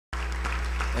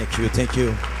Thank you, thank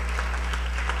you.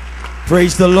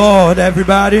 Praise the Lord,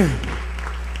 everybody.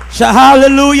 Shout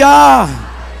hallelujah.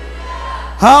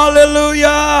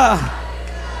 Hallelujah.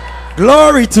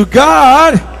 Glory to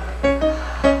God.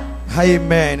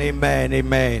 Amen, amen,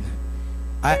 amen.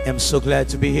 I am so glad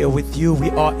to be here with you. We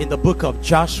are in the book of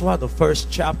Joshua, the first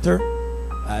chapter,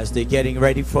 as they're getting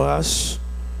ready for us.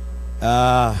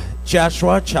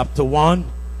 Joshua chapter 1,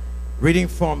 reading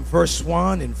from verse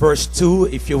 1 and verse 2,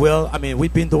 if you will. I mean,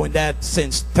 we've been doing that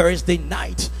since Thursday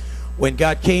night when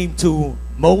God came to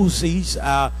Moses.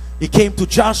 He came to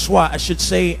Joshua, I should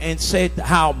say, and said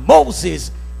how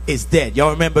Moses is dead.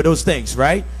 Y'all remember those things,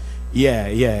 right? Yeah.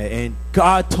 And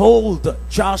God told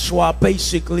Joshua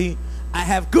basically, I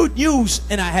have good news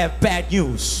and I have bad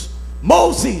news.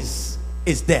 Moses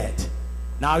is dead.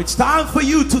 Now it's time for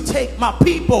you to take my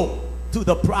people to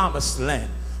the promised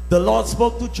land. The Lord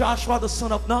spoke to Joshua the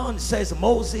son of Nun. It says,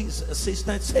 Moses'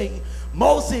 assistant, saying,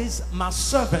 Moses, my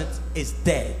servant, is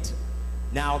dead.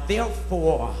 Now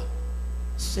therefore,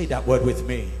 say that word with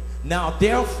me. Now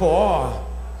therefore,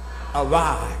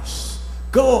 arise,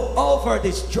 go over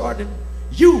this Jordan,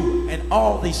 you and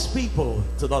all these people,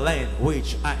 to the land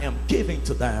which I am giving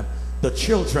to them, the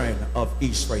children of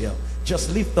Israel.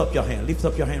 Just lift up your hand. Lift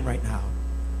up your hand right now.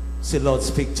 Say, Lord,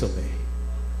 speak to me.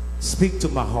 Speak to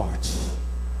my heart.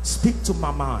 Speak to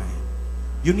my mind.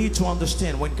 You need to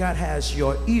understand, when God has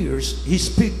your ears, he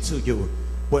speaks to you.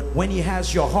 But when he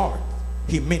has your heart,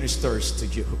 he ministers to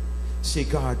you. Say,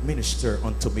 God, minister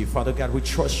unto me. Father God, we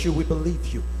trust you. We believe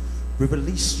you. We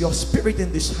release your spirit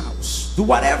in this house. Do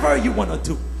whatever you want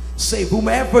to do. Save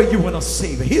whomever you want to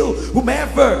save. Heal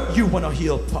whomever you want to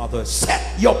heal, Father.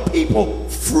 Set your people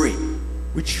free.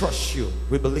 We trust you.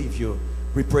 We believe you.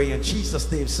 We pray in Jesus'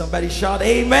 name. Somebody shout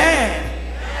amen.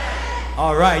 Amen.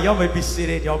 All right, y'all may be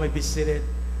seated. Y'all may be seated.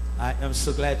 I am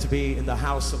so glad to be in the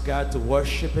house of God to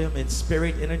worship him in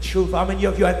spirit and in truth. How many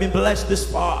of you have been blessed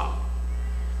this far?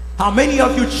 How many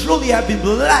of you truly have been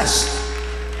blessed?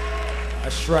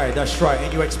 That's right, that's right.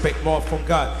 And you expect more from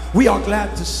God. We are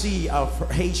glad to see our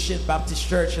Haitian Baptist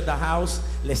Church in the house.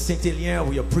 Les Saint-Éliens,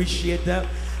 we appreciate them.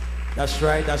 That's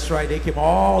right, that's right. They came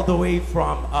all the way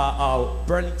from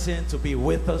Burlington to be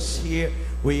with us here.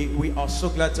 We are so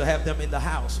glad to have them in the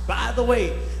house. By the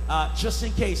way, just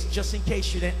in case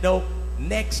you didn't know,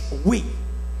 next week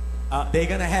they're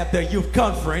gonna have their youth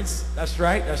conference. That's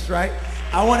right, that's right.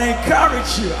 I want to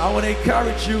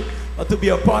encourage you to be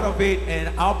a part of it, and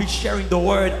I'll be sharing the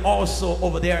word also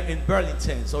over there in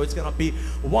Burlington. So it's gonna be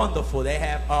wonderful. They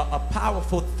have a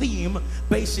powerful theme.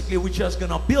 Basically, we're just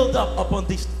gonna build up upon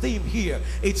this theme here.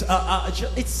 It's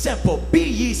simple. Be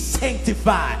ye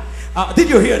sanctified. Did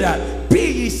you hear that?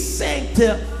 Be ye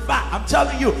sanctified. I'm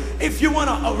telling you, if you want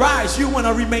to arise, you want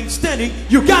to remain standing,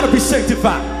 you got to be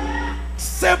sanctified.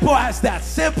 Simple as that.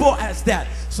 Simple as that.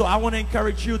 So I want to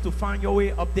encourage you to find your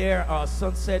way up there,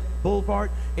 Sunset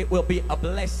Boulevard. It will be a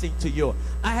blessing to you.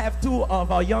 I have two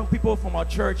of our young people from our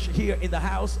church here in the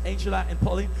house, Angela and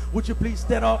Pauline. Would you please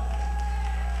stand up?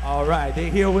 All right, they're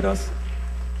here with us.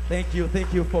 Thank you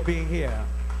for being here.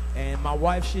 And my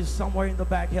wife, she's somewhere in the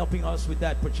back helping us with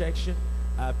that projection.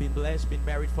 I've been blessed, been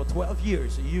married for 12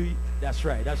 years. That's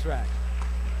right, that's right.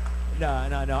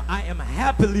 No. I am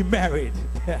happily married.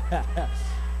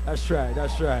 That's right,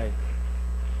 that's right.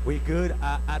 We good.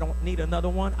 I don't need another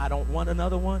one. I don't want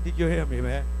another one. Did you hear me,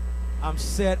 man? I'm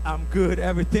set. I'm good.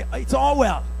 Everything. It's all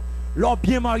well. Lord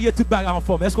bien marié tout bagarre en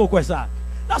forme. Est-ce qu'on croit ça?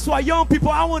 That's why, young people,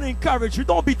 I want to encourage you.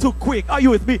 Don't be too quick. Are you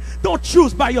with me? Don't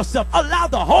choose by yourself. Allow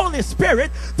the Holy Spirit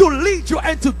to lead you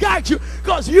and to guide you,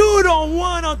 because you don't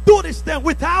want to do this thing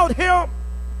without him.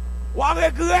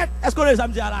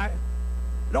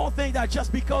 Don't think that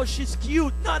just because she's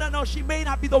cute. No. She may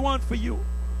not be the one for you.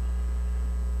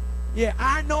 Yeah,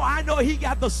 I know he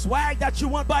got the swag that you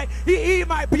want, but he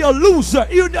might be a loser.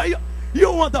 You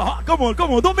want the, come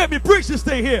on, don't make me preach this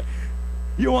thing here.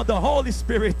 You want the Holy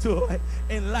Spirit to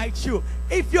enlighten you.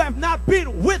 If you have not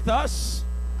been with us,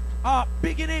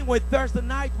 beginning with Thursday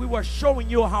night, we were showing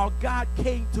you how God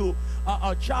came to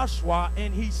Joshua,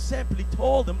 and he simply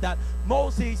told him that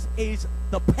Moses is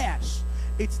the past.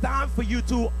 It's time for you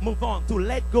to move on, to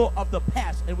let go of the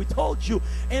past. And we told you,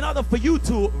 in order for you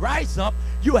to rise up,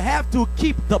 you have to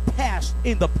keep the past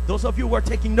in the, those of you who are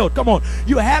taking note, come on,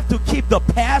 you have to keep the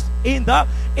past in the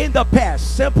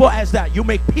past. Simple as that. You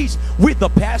make peace with the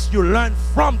past, you learn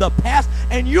from the past,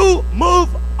 and you move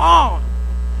on.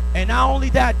 And not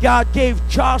only that, God gave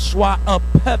Joshua a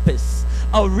purpose.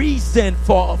 a reason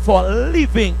for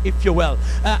living, if you will.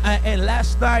 And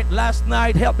last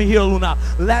night, help me here, Luna.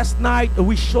 Last night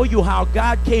we show you how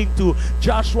God came to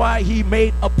Joshua. He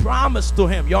made a promise to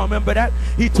him. Y'all remember that?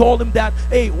 He told him that,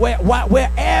 hey, wherever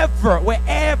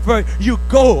you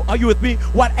go, are you with me?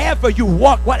 Whatever you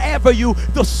walk, whatever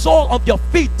the sole of your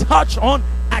feet touch on,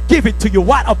 I give it to you.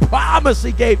 What a promise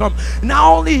he gave him.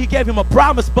 Not only he gave him a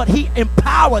promise, but he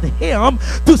empowered him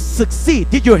to succeed.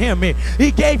 Did you hear me?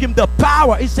 He gave him the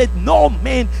power. He said, no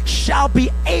man shall be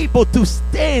able to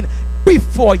stand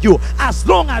before you as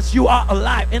long as you are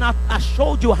alive. And I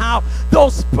showed you how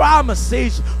those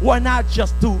promises were not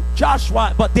just to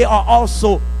Joshua, but they are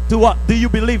also to what? Do you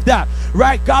believe that?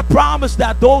 Right? God promised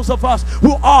that those of us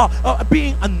who are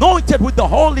being anointed with the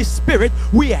Holy Spirit,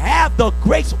 we have the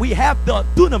grace, we have the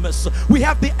dunamis, we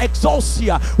have the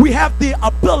exousia, we have the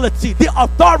ability, the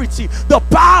authority, the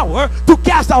power to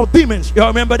cast out demons. You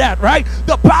remember that, right?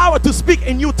 The power to speak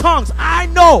in new tongues. I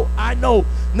know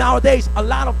nowadays a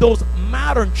lot of those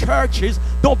modern churches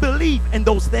don't believe in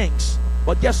those things.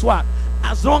 But guess what?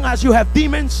 As long as you have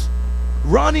demons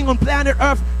running on planet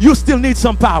Earth, you still need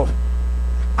some power.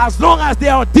 As long as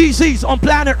there are disease on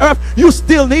planet Earth, you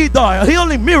still need the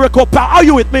healing miracle power. Are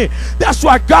you with me? That's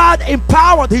why God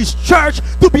empowered his church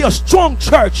to be a strong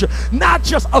church, not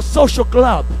just a social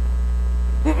club.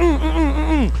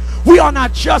 We are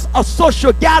not just a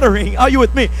social gathering. Are you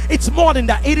with me? It's more than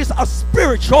that. It is a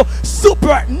spiritual,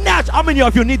 supernatural. How many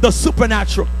of you need the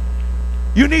supernatural?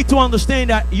 You need to understand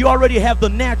that you already have the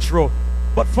natural,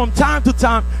 but from time to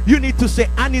time you need to say,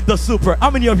 I need the super. How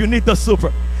many of you need the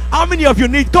super? How many of you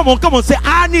need, come on, say,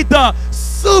 I need the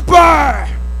super.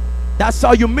 That's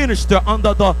how you minister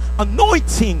under the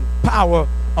anointing power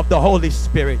of the Holy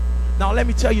Spirit. Now let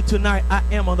me tell you tonight, I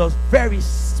am on a very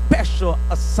special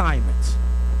assignment.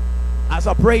 As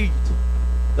I prayed,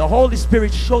 the Holy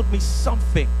Spirit showed me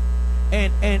something.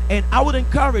 And I would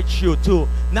encourage you to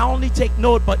not only take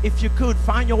note, but if you could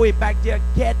find your way back there,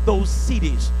 get those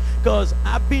CDs. Because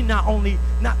I've been not only,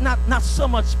 not so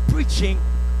much preaching,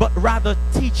 but rather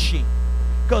teaching.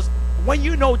 Because when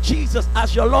you know Jesus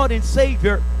as your Lord and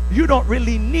Savior, you don't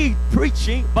really need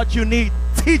preaching, but you need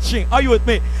teaching. Are you with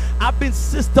me? I've been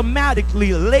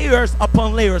systematically, layers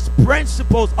upon layers,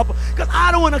 principles upon, because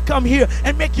I don't want to come here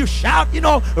and make you shout, you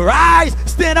know, rise,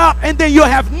 stand up, and then you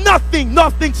have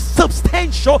nothing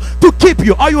substantial to keep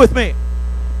you. Are you with me?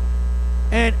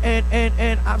 And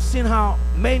I've seen how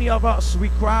many of us, we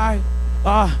cry,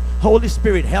 Holy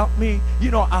Spirit, help me.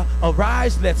 You know,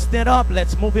 arise, let's stand up,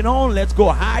 let's move it on, let's go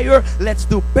higher, let's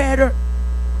do better.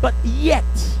 But yet,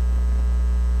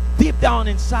 deep down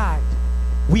inside,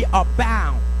 we are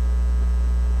bound.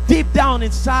 Deep down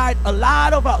inside, a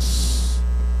lot of us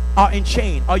are in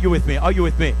chain. Are you with me? Are you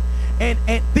with me? And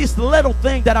this little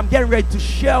thing that I'm getting ready to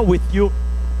share with you,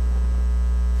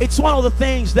 it's one of the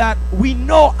things that we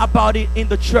know about it in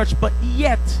the church, but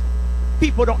yet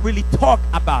people don't really talk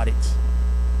about it.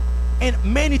 And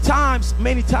many times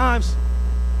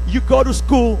you go to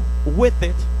school with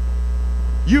it,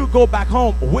 you go back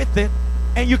home with it,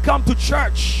 and you come to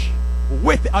church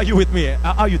with it. Are you with me?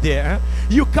 Are you there? Huh?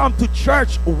 You come to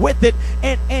church with it,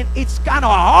 and it's kind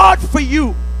of hard for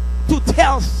you to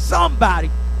tell somebody,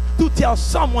 to tell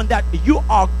someone that you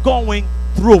are going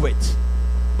through it.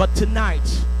 But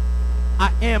tonight,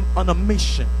 I am on a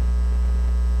mission.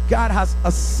 God has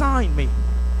assigned me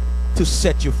to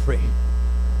set you free.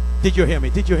 Did you hear me?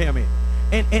 Did you hear me?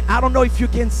 And I don't know if you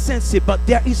can sense it, but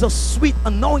there is a sweet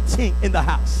anointing in the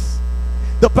house.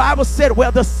 The Bible said,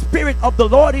 where the Spirit of the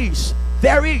Lord is,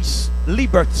 there is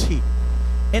liberty.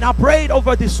 And I prayed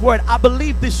over this word. I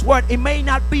believe this word, it may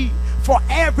not be for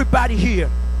everybody here,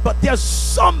 but there's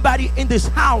somebody in this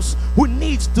house who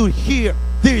needs to hear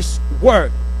this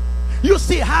word. You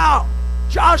see how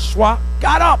Joshua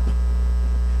got up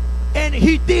and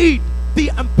he did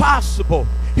the impossible.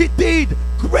 He did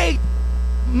great,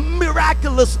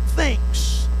 miraculous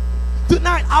things.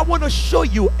 Tonight, I want to show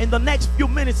you in the next few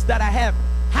minutes that I have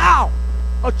how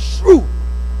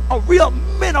a real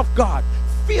man of God,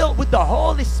 filled with the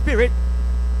Holy Spirit,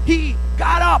 he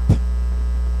got up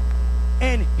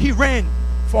and he ran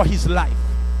for his life.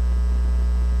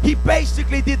 He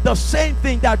basically did the same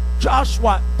thing that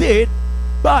Joshua did,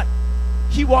 but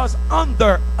he was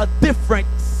under a different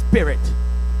spirit.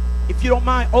 If you don't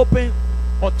mind, open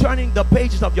or turning the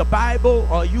pages of your Bible,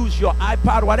 or use your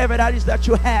iPad, whatever that is that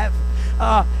you have,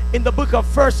 in the book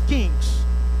of 1 Kings,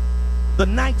 the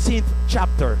 19th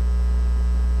chapter.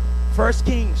 1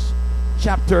 Kings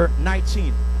chapter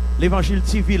 19.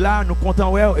 LEVANJILTV là, nous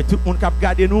comptons ouais, et tout le monde qui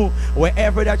regarde nous,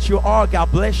 wherever that you are,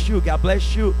 God bless you, God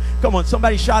bless you. Come on,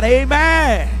 somebody shout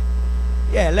amen.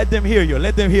 Yeah, let them hear you.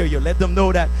 Let them hear you. Let them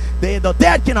know that the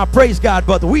dead cannot praise God,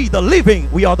 but we, the living,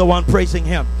 we are the one praising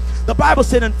him. The Bible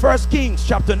said in 1 Kings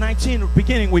chapter 19,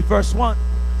 beginning with verse 1,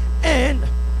 and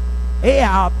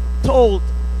Ahab told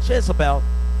Jezebel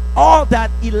all that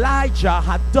Elijah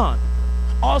had done,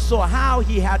 also how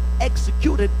he had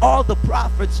executed all the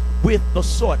prophets with the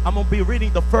sword. I'm going to be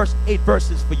reading the first 8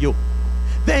 verses for you.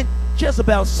 Then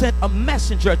Jezebel sent a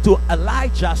messenger to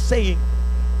Elijah, saying,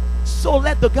 so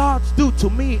let the gods do to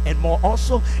me and more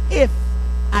also, if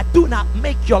I do not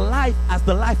make your life as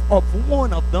the life of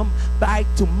one of them by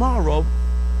tomorrow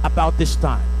about this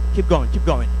time. Keep going, keep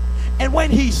going. And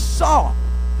when he saw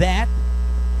that,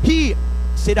 he,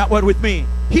 say that word with me,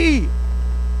 he,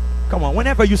 come on,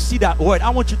 whenever you see that word, I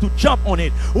want you to jump on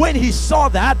it. When he saw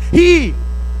that, he,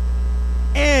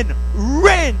 and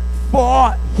ran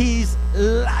for his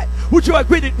life. Would you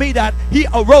agree with me that he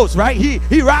arose, right?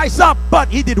 He rise up, but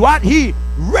he did what? He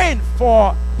ran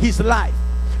for his life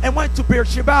and went to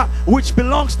Beersheba, which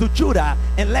belongs to Judah,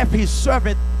 and left his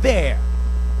servant there.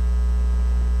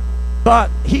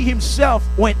 But he himself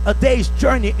went a day's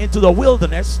journey into the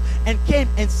wilderness and came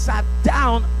and sat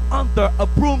down under a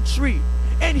broom tree,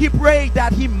 and he prayed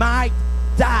that he might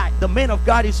die. The man of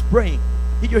God is praying.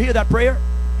 Did you hear that prayer?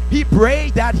 He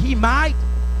prayed that he might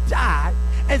die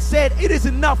and said, it is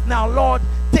enough now, Lord,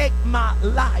 take my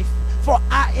life, for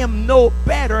I am no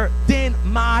better than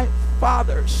my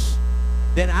fathers.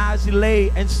 Then as he lay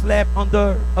and slept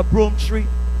under a broom tree,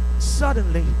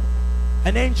 suddenly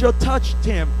an angel touched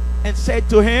him and said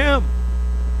to him,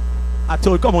 I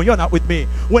told you, come on, you're not with me.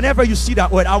 Whenever you see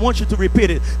that word, I want you to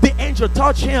repeat it. The angel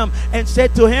touched him and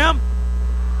said to him,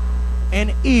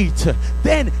 and eat.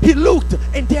 Then he looked,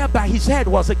 and there by his head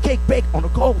was a cake baked on the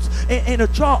coals and a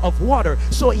jar of water.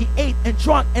 So he ate and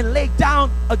drank and lay down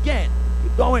again.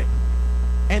 Keep going.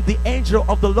 And the angel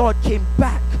of the Lord came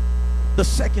back the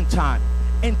second time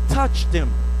and touched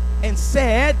him and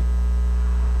said,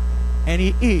 and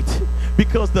he ate,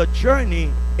 because the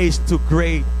journey is too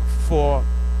great for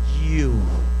you.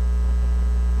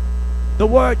 The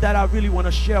word that I really want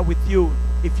to share with you,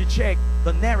 if you check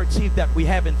the narrative that we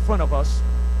have in front of us,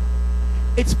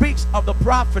 it speaks of the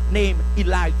prophet named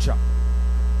Elijah,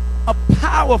 a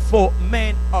powerful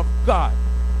man of God.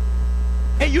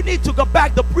 And you need to go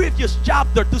back the previous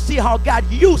chapter to see how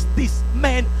God used this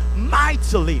man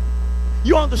mightily.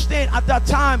 You understand, at that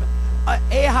time,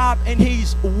 Ahab and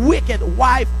his wicked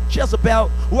wife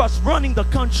Jezebel was running the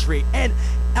country, and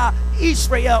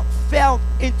Israel fell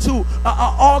into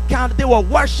all kind of, they were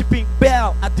worshiping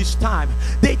Baal at this time.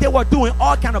 They were doing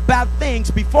all kind of bad things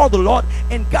before the Lord,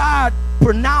 and God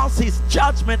pronounced his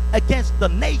judgment against the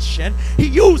nation. He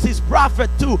used his prophet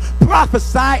to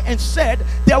prophesy and said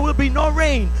there will be no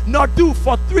rain nor dew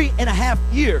for 3.5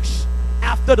 years.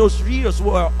 After those years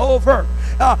were over,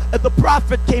 the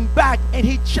prophet came back and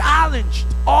he challenged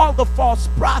all the false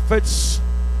prophets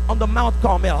on the Mount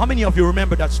Carmel. How many of you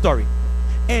remember that story?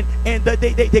 And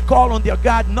they called on their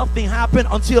God. Nothing happened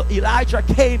until Elijah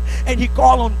came and he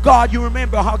called on God. You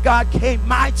remember how God came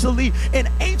mightily and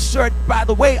answered by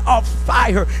the way of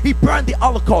fire. He burned the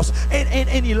Holocaust,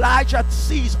 and Elijah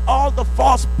sees all the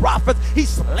false prophets. He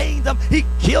slain them. He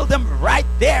killed them right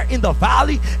there in the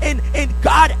valley, and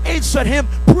God answered him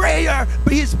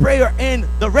his prayer, and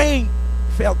the rain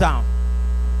fell down.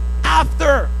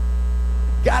 After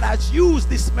God has used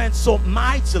this man so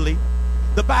mightily,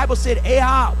 the Bible said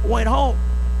Ahab went home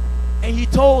and he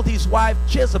told his wife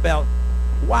Jezebel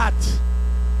what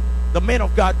the man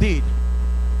of God did.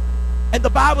 And the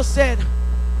Bible said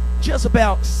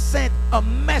Jezebel sent a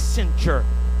messenger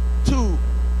to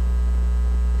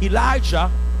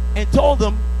Elijah and told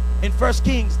him in 1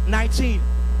 Kings 19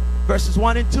 verses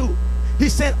 1 and 2. She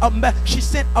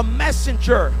sent a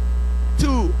messenger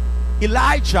to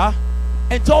Elijah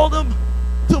and told him,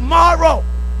 tomorrow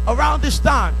around this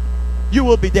time you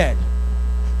will be dead.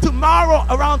 Tomorrow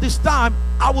around this time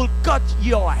I will cut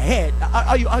your head.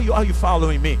 Are you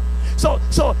following me? So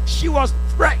she was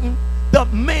threatening the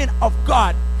man of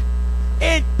God.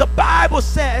 And the Bible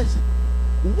says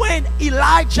when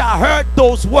Elijah heard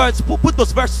those words, put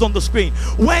those verses on the screen.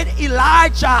 When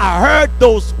Elijah heard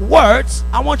those words,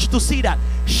 I want you to see that.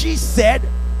 She said,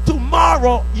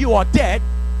 tomorrow you are dead.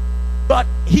 But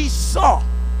he saw.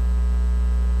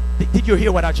 Did you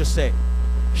hear what I just said?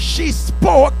 She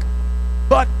spoke,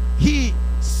 but he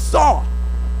saw.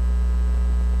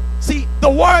 See, the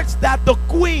words that the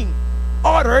queen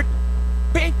uttered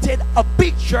painted a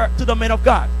picture to the man of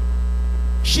God.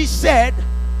 She said,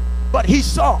 but he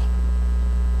saw.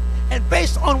 And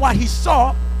based on what he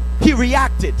saw, he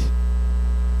reacted.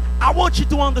 I want you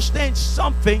to understand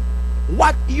something.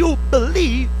 What you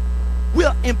believe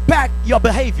will impact your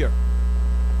behavior.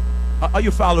 Are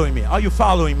you following me? Are you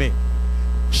following me?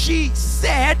 She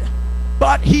said,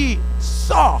 but he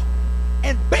saw.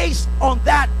 And based on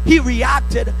that, he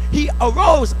reacted. He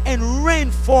arose and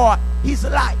ran for his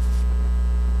life.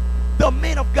 The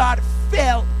man of God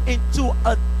fell into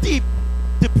a deep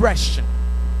depression.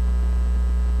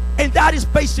 And that is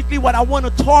basically what I want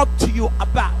to talk to you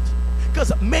about.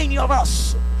 Because many of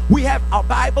us, we have our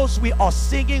Bibles, we are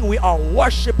singing, we are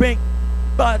worshiping,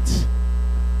 but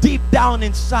deep down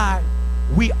inside,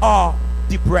 we are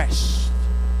depressed.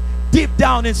 Deep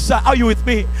down inside, are you with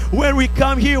me? When we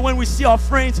come here, when we see our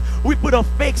friends, we put a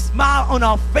fake smile on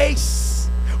our face.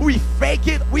 We fake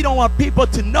it. We don't want people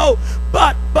to know.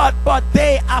 But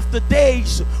day after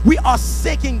days, we are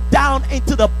sinking down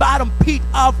into the bottom pit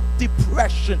of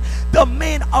depression. The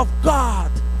man of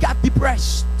God got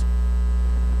depressed.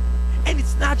 And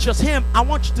it's not just him. I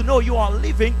want you to know you are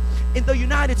living in the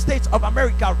United States of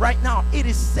America right now. It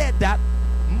is said that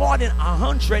more than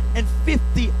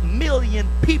 150 million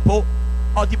people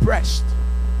are depressed.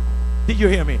 Did you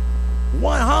hear me?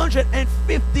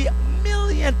 150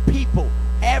 million people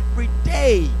every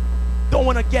day don't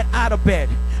want to get out of bed.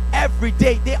 Every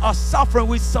day they are suffering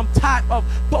with some type of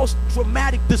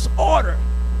post-traumatic disorder.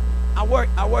 I work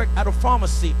at a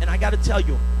pharmacy, and I got to tell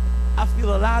you, I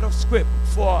feel a lot of script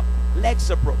for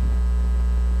Lexapro,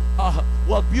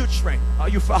 Wellbutrin. Are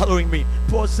you following me?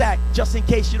 Prozac, just in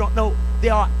case you don't know, they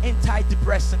are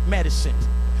antidepressant medicines.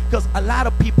 Because a lot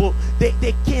of people,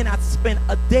 they cannot spend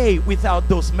a day without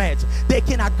those meds. They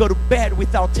cannot go to bed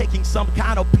without taking some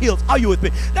kind of pills. Are you with me?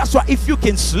 That's why if you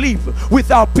can sleep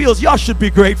without pills, y'all should be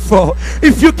grateful.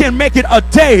 If you can make it a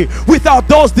day without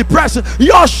those depressions,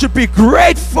 y'all should be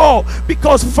grateful.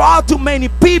 Because far too many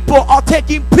people are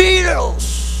taking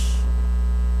pills.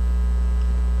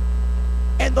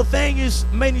 And the thing is,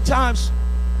 many times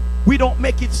we don't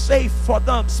make it safe for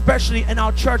them, especially in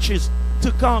our churches,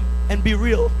 to come and be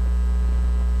real.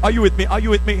 Are you with me? Are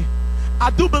you with me? I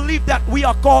do believe that we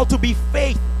are called to be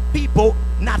faith people,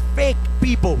 not fake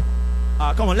people.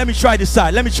 Come on, let me try this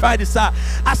side. Let me try this side.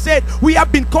 I said we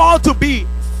have been called to be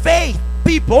faith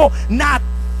people, not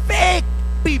fake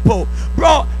people.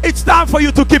 Bro, it's time for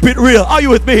you to keep it real. Are you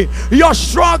with me? You're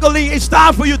struggling. It's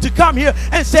time for you to come here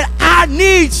and say, I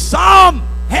need some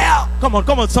help. Come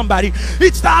on somebody.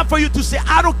 It's time for you to say,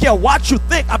 I don't care what you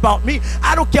think about me,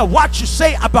 I don't care what you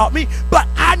say about me, but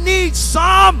I need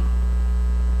some.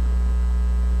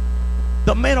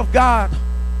 The man of God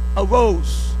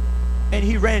arose and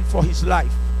he ran for his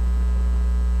life.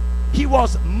 He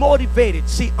was motivated.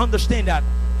 See, understand that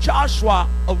Joshua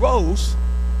arose,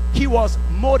 he was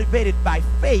motivated by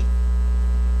faith.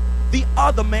 The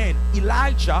other man,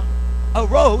 Elijah,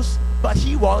 arose, but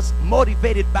he was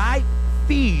motivated by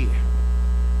fear.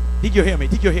 Did you hear me?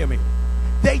 Did you hear me?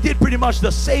 They did pretty much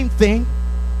the same thing,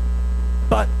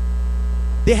 but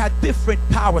they had different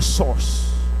power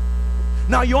source.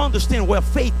 Now you understand where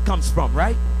faith comes from,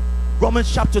 right?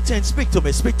 Romans chapter 10, speak to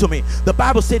me, speak to me. The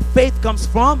Bible said faith comes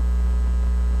from,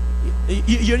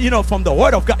 you know, from the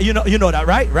word of God. You know that,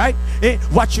 right?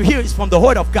 What you hear is from the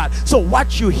word of God. So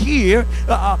what you hear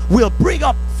will bring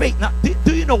up faith. Now,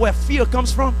 do you know where fear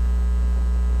comes from?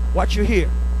 What you hear.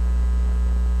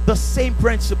 The same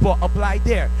principle applied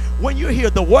there. When you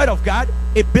hear the word of God,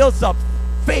 it builds up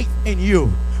faith in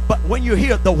you. But when you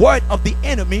hear the word of the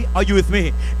enemy, are you with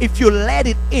me? If you let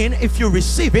it in, if you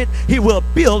receive it, he will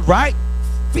build, right,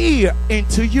 fear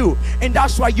into you. And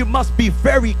that's why you must be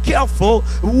very careful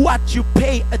what you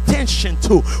pay attention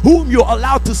to, whom you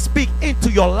allow to speak into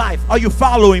your life. Are you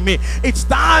following me? It's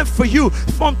time for you,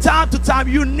 from time to time,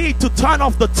 you need to turn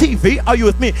off the TV, are you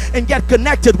with me, and get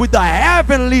connected with the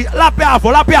heavenly. La paix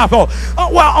avant.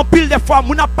 Ouais, en pile des fois,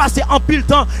 on a passé en pile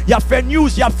temps, il a fait news,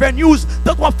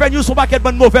 tant qu'on fait news, on va qu'elle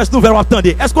bonne mauvaise nouvelle,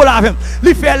 attendez. Est-ce qu'on l'a vu?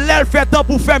 Il fait l'air, fait temps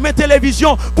pour faire mes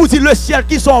télévisions, pour dire le ciel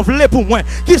qui sauve les pour moi,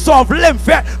 qui sauve les me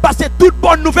faire. Parce que toute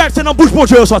bonne nouvelle c'est dans bouche mon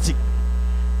Dieu sorti.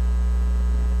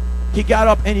 He got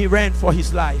up and he ran for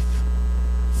his life.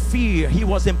 Fear, he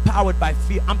was empowered by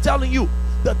fear. I'm telling you,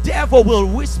 the devil will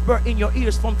whisper in your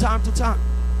ears from time to time.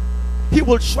 He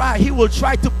will try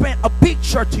to paint a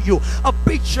picture to you, a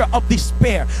picture of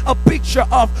despair, a picture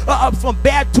of from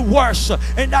bad to worse.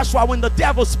 And that's why when the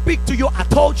devil speaks to you, I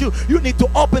told you, you need to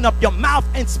open up your mouth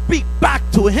and speak back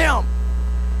to him.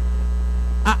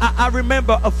 I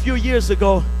remember a few years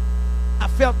ago, I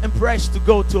felt impressed to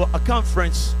go to a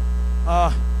conference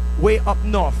way up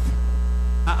north.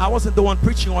 I wasn't the one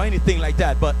preaching or anything like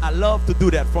that, but I love to do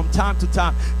that from time to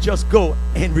time. Just go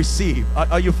and receive.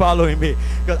 Are you following me?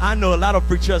 Because I know a lot of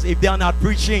preachers, if they're not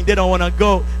preaching, they don't want to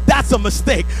go. That's a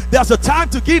mistake. There's a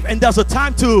time to give and there's a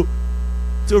time to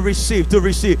To receive.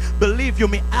 Believe you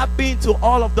me, I've been to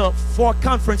all of the 4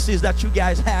 conferences that you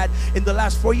guys had in the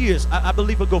last 4 years. I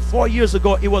believe 4 years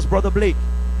ago it was Brother Blake.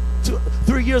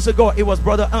 3 years ago it was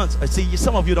Brother Hunt. I see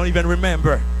some of you don't even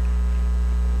remember.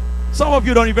 Some of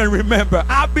you don't even remember.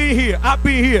 I've been here.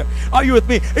 Are you with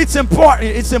me? It's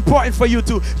important for you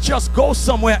to just go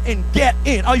somewhere and get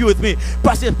in. Are you with me?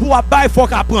 Parce que pour abai faut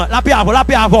qu'apprendre. La paix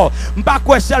avant. M'pas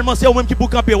quoi seulement c'est ou même qui pour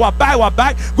camper. Ou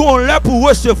abai. Gon là pour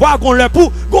recevoir, gon là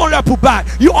pour bail.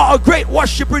 You are a great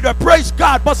worshiper leader. Praise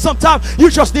God, but sometimes you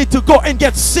just need to go and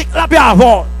get sick. La paix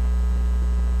avant.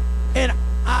 And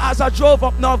as I drove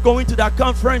up north going to that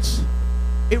conference,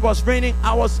 it was raining.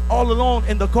 I was all alone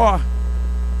in the car.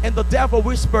 And the devil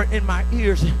whispered in my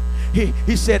ears.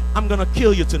 He said, I'm going to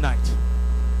kill you tonight.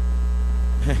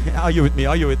 Are you with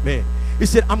me? He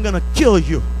said, I'm going to kill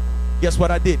you. Guess what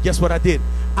I did?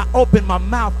 I opened my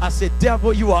mouth. I said,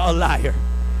 devil, you are a liar.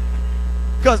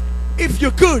 Because if you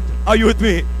could, are you with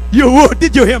me? You would.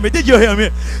 Did you hear me?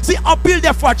 See, en pile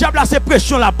des fois, diable a ses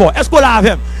pressions là-bas. Est-ce qu'on l'a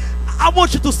avec? I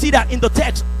want you to see that in the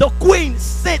text. The queen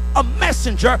sent a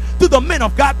messenger to the men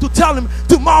of God to tell him,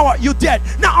 tomorrow you're dead.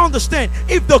 Now understand,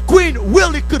 if the queen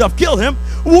really could have killed him,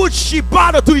 would she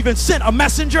bother to even send a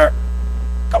messenger?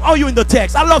 Come on, you in the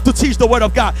text. I love to teach the word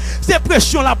of God. C'est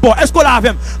pression là-bas. Est-ce qu'on l'a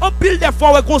avec? En pile des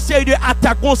fois, on conseille de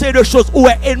attaque, conseil de choses où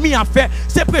l'ennemi a fait.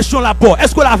 C'est pression là-bas.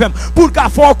 Est-ce qu'on l'a avec? Pour le cas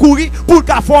fort courir, pour le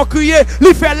cas fort crier,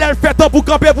 lui fait l'air, fait temps pour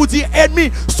camper, pour dire ennemi,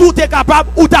 sous t'es capable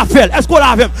ou t'as fait. Est-ce qu'on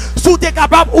l'a avec? Sous t'es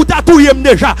capable ou t'as tout yem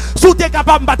déjà. Sous t'es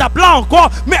capable, m'pas blanc encore,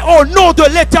 mais au nom de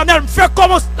l'Éternel, fait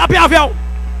commence la paix avec.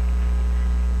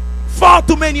 Far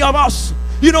too many of us.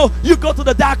 You know, you go to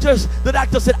the doctor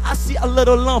said, I see a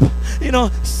little lump. You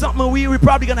know, something we're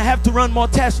probably going to have to run more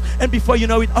tests. And before you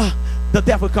know it, the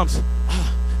devil comes.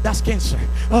 That's cancer.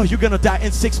 Oh, you're going to die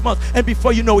in 6 months. And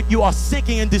before you know it, you are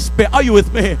sinking in despair. Are you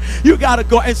with me? You got to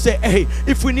go and say, hey,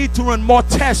 if we need to run more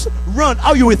tests, run.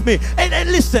 Are you with me? And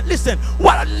listen. Listen.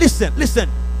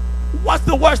 What's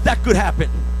the worst that could happen?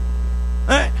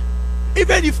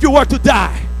 Even if you were to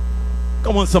die.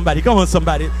 Come on, somebody.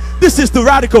 This is too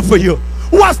radical for you.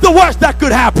 What's the worst that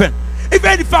could happen?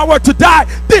 Even if I were to die,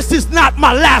 this is not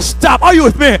my last stop. Are you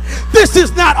with me? This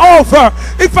is not over.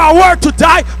 If I were to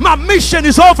die, my mission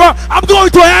is over. I'm going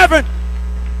to heaven.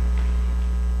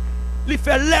 Il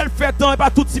fait temps et pas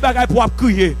tout si bagay pour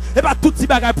crier et pas tout si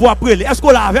bagay pour appeler. Est-ce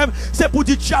qu'on l'a même? C'est pour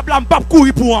dire diable on pas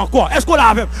courir pour encore. Est-ce qu'on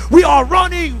l'a même? We are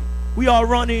running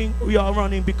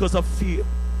because of fear.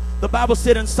 The Bible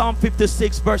said in Psalm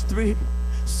 56 verse 3.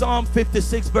 Psalm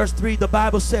 56 verse 3, the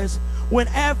Bible says,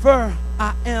 whenever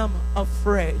I am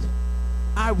afraid,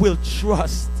 I will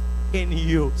trust in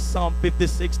you. Psalm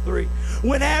 56 3.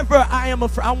 Whenever I am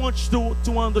afraid, I want you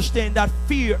to understand that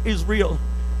fear is real.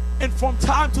 And from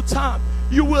time to time,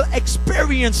 you will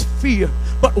experience fear.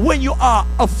 But when you are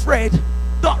afraid,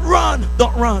 don't run.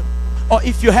 Or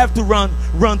if you have to run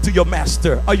to your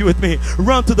master. Are you with me?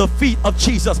 Run to the feet of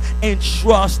Jesus and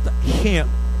trust him.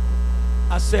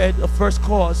 I said the first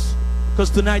cause, because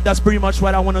tonight that's pretty much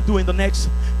what I want to do in the next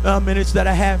minutes that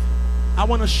I have. I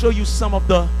want to show you some of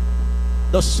the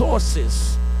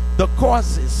sources, the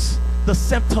causes, the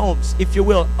symptoms, if you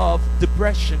will, of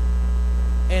depression.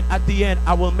 And at the end,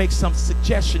 I will make some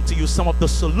suggestion to you, some of the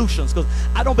solutions, because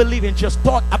I don't believe in just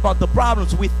talk about the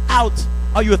problems without,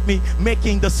 are you with me,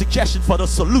 making the suggestion for the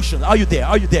solution. Are you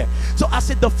there? So I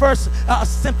said the first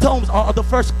symptoms or the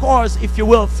first cause, if you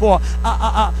will, for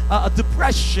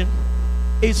depression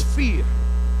is fear.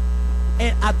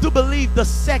 And I do believe the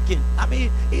second, I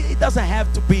mean, it doesn't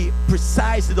have to be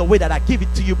precisely the way that I give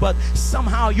it to you, but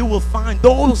somehow you will find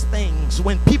those things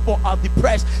when people are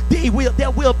depressed,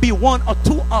 there will be one or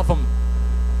two of them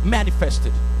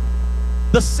manifested.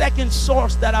 The second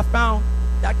source that I found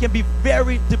that can be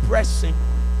very depressing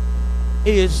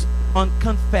is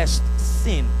unconfessed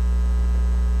sin.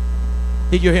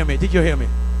 Did you hear me?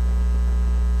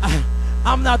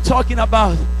 I'm not talking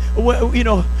about, you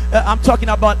know, I'm talking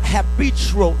about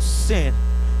habitual sin.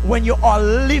 When you are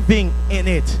living in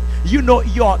it, you know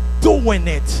you're doing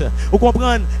it. Vous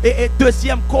comprenez? Et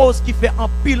deuxième cause qui fait un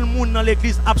pile monde dans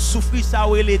l'église a souffrir ça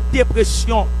ou les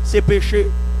dépressions, c'est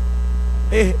péché.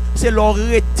 Et c'est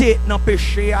l'arrêter dans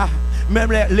péché.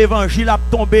 Même l'évangile a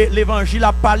tombé, l'évangile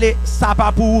a parlé, ça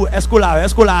pas pour vous. Est-ce qu'on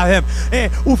l'a même?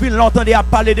 Ou fin l'entendez à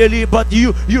parler de lui, but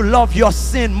you love your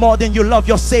sin more than you love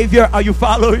your Savior. Are you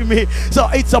following me? So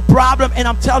it's a problem, and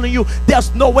I'm telling you,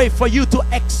 there's no way for you to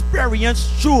experience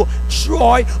true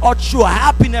joy or true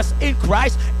happiness in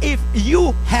Christ if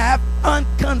you have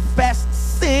unconfessed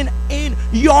sin in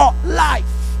your life.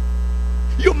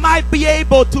 You might be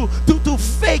able to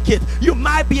fake it. You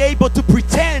might be able to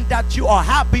pretend that you are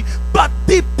happy, but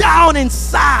deep down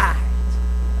inside,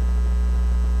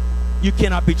 you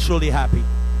cannot be truly happy.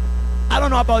 I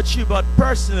don't know about you, but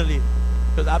personally,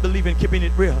 because I believe in keeping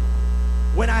it real,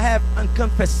 when I have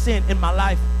unconfessed sin in my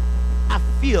life, I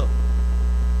feel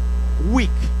weak.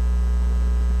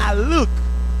 I look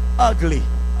ugly.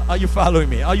 Are you following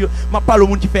me? Are you? Ma parle au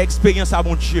monde qui fait expérience à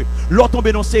mon Dieu. L'autre tombe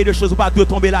dans série de choses ou pas de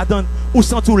tomber là-dedans ou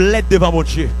sans tout l'aide devant mon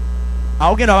Dieu.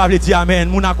 Ah, ok, on va dire amen.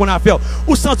 Mon qu'on a fait.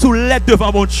 Ou sans tout l'aide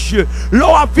devant mon Dieu.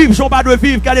 L'on a vivre, j'en pas de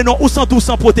vivre, car non, ou sans tout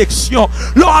sans protection.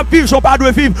 L'on a vivre, j'en pas de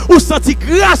vivre, ou senti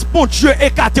grâce mon Dieu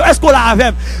écarté. Est-ce qu'on l'a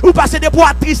avec? Ou passer des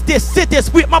poids tristes, cet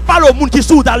esprit. Ma parle au monde qui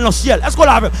sous dans le ciel. Est-ce qu'on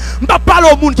l'a avec? Ma parle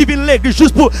au monde qui vient l'église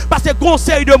juste pour passer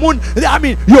conseil de monde.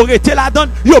 Amen. Yo été là-dedans,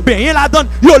 yo bien là-dedans,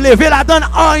 yo levé là-dedans,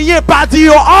 rien pas dit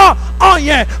yo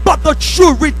rien. But the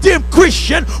true redeemed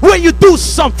Christian, when you do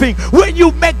something, when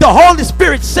you make the Holy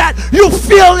Spirit sad, you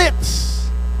feel it.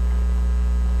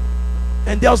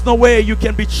 And there's no way you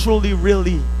can be truly,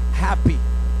 really happy.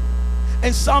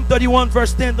 In Psalm 31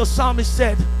 verse 10, the psalmist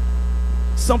said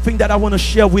something that I want to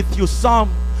share with you. Psalm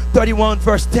 31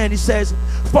 verse 10, he says,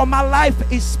 for my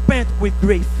life is spent with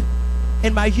grief,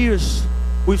 and my years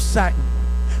with sighing.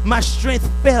 My strength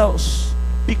fails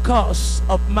because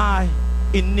of my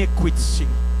iniquity,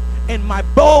 and my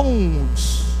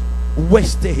bones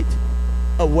wasted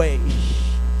away.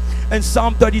 In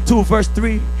Psalm 32 verse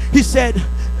 3, he said,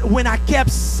 when I kept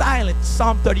silent,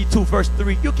 Psalm 32 verse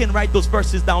 3, you can write those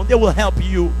verses down, they will help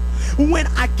you. When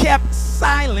I kept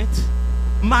silent,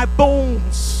 my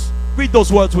bones, read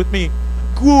those words with me,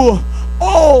 grew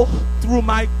all through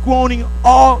my groaning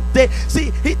all day.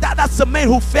 See, that's a man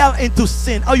who fell into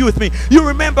sin. Are you with me? You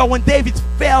remember when David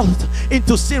fell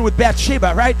into sin with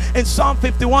Bathsheba, right? In Psalm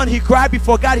 51, he cried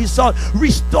before God. He said,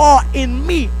 restore in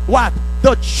me what?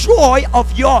 The joy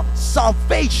of your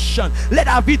salvation. Let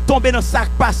David tomber dans sac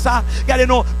pas ça. Regardez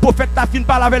non, prophète la fin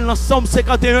parle avec l'ensemble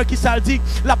 51 qui ça dit,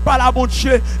 la parole à bon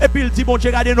Dieu et puis il dit bon Dieu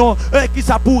regardez non, qui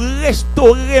ça pour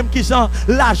restaurer qui ça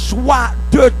la joie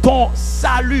de ton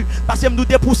salut parce que me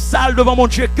douter pour sale devant mon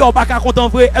Dieu cœur pas content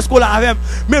vrai. Est-ce qu'on l'a avec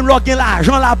même lorsque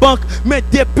l'argent la banque mais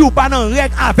depuis ou pas dans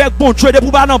règle avec bon Dieu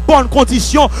depuis pas dans bonne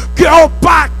condition cœur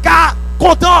pas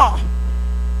content.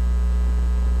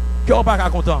 Cœur pas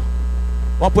content.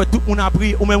 Après tout le monde a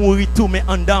pris ou même on tout mais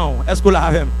en down. Est-ce que l'a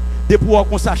même? Depuis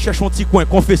qu'on cherche un petit coin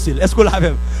confesser. Est-ce que l'a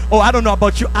même? Oh, I don't know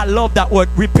about you. I love that word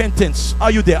repentance. Are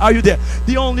you there? Are you there?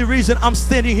 The only reason I'm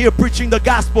standing here preaching the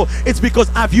gospel is because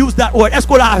I've used that word. Est-ce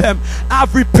que l'a même?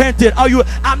 I've repented. Are you?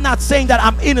 I'm not saying that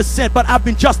I'm innocent, but I've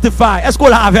been justified. Est-ce que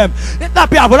l'a même? La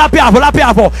paix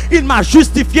avant. Il m'a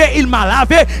justifié, il m'a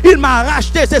lavé, il m'a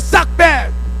racheté. C'est ça que fait.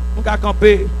 On va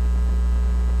camper.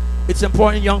 It's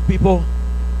important, young people,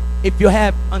 if you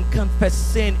have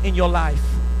unconfessed sin in your life,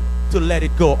 to let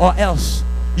it go, or else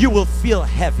you will feel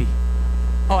heavy,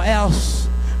 or else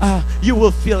you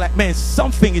will feel like, man,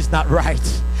 something is not right,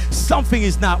 something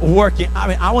is not working. I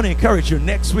mean, I want to encourage you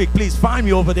next week, please find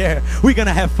me over there. We're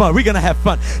gonna have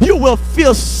fun. You will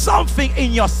feel something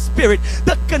in your spirit,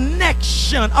 the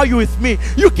connection. Are you with me?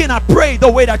 You cannot pray the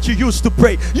way that you used to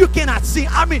pray. You cannot sing.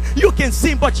 I mean, you can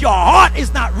sing, but your heart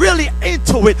is not really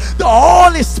into it. The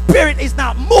Holy Spirit is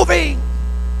not moving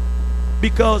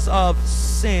because of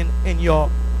sin in your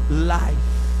life.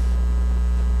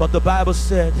 But the Bible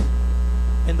said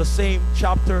in the same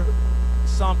chapter,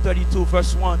 Psalm 32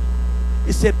 verse 1,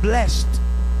 it said blessed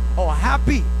or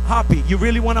happy. You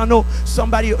really want to know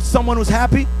someone who's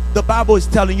happy? The Bible is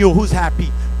telling you who's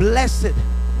happy. Blessed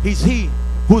is he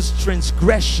whose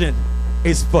transgression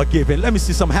is forgiven. Let me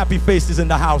see some happy faces in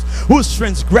the house. Whose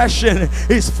transgression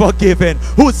is forgiven,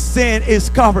 whose sin is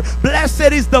covered.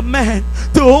 Blessed is the man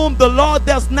to whom the Lord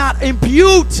does not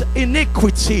impute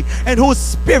iniquity, and whose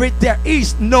spirit there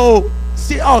is no,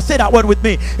 say that word with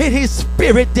me, in his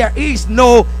spirit there is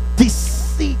no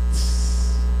deceit.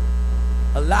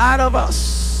 A lot of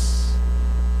us,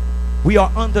 we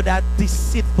are under that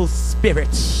deceitful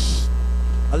spirit.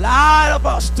 A lot of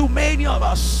us, too many of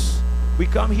us, we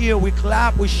come here, we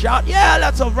clap, we shout, yeah,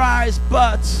 let's arise,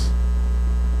 but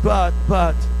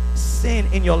sin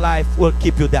in your life will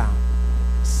keep you down.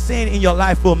 Sin in your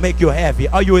life will make you heavy.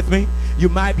 Are you with me? You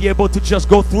might be able to just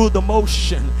go through the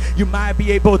motion. You might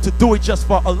be able to do it just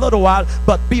for a little while,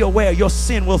 but be aware your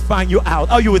sin will find you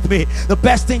out. Are you with me? The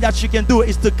best thing that you can do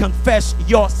is to confess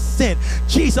your sin.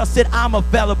 Jesus said, I'm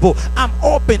available. I'm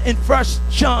open. In 1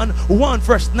 John 1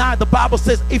 verse 9, the Bible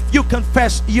says, if you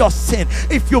confess your sin,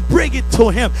 if you bring it to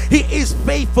him, he is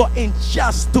faithful and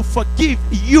just to forgive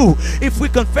you. If we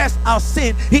confess our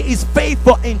sin, he is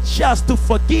faithful and just to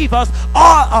forgive us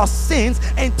all our sins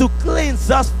and to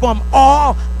cleanse us from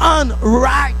all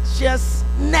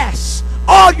unrighteousness.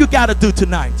 All you got to do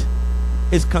tonight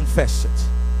is confess it.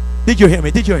 Did you hear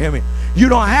me? Did you hear me? You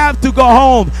don't have to go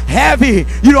home heavy.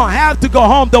 You don't have to go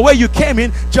home the way you came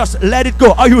in. Just let it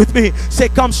go. Are you with me? Say,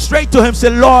 come straight to him. Say,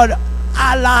 Lord,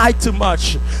 I lied too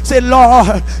much. Say,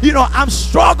 Lord, you know, I'm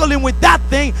struggling with that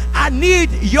thing. I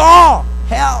need your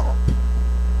help.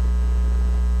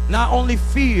 Not only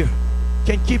fear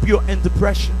can keep you in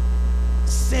depression,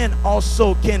 sin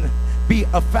also can be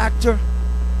a factor.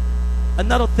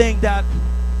 Another thing that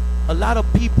a lot of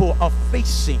people are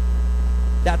facing,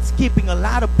 that's keeping a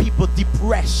lot of people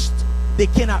depressed, they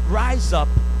cannot rise up,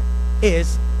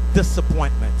 is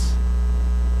disappointment.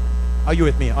 Are you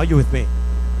with me? Are you with me?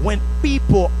 When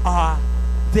people are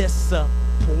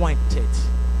disappointed,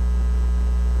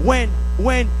 when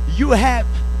you have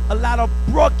a lot of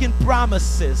broken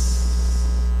promises,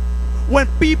 when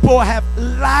people have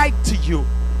lied to you,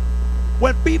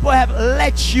 when people have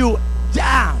let you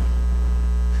down.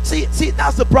 See,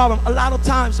 that's the problem. A lot of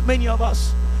times, many of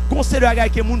us consider a guy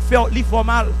qui moun fait li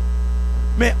formal,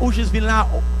 mais ou juste vient là,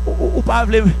 ou pas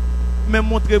vle même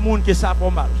montrer moun que ça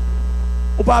formal.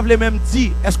 Ou pas vle même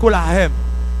dire est-ce qu'on la aime.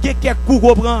 Quelqu'un coup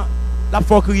reprend la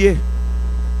faut crier.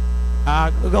 Ah,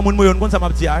 quand moun moyon comme ça m'a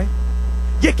dit hein.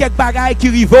 Quelqu'un bagaille qui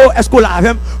rivo est-ce qu'on la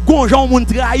aime. Gonjon moun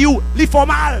trayou, li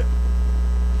formal.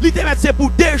 Li te mettre c'est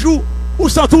pour 2 jours ou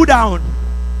sans tout down.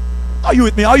 Are you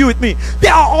with me? Are you with me?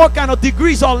 There are all kind of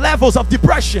degrees or levels of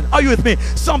depression. Are you with me?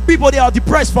 Some people, they are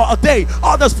depressed for a day,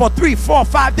 others for 3, 4,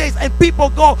 5 days, and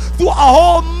people go through a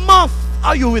whole month.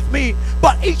 Are you with me?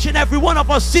 But each and every one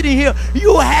of us sitting here,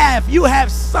 you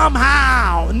have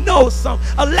somehow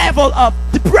a level of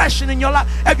depression in your life.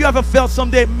 Have you ever felt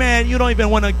someday, man, you don't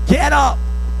even want to get up?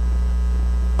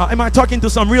 Am I talking to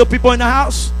some real people in the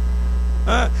house?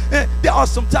 There are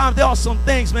some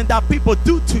things, man, that people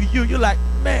do to you. You're like,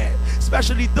 man,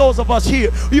 especially those of us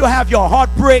here, you have your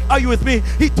heartbreak. Are you with me?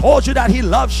 He told you that he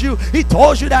loves you. He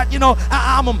told you that, you know,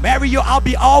 I'm gonna marry you, I'll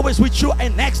be always with you,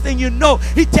 and next thing you know,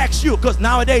 he texts you. Because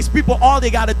nowadays people, all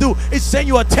they gotta do is send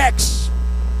you a text.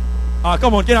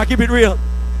 Come on, can I keep it real?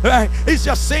 Right? It's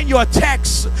just send you a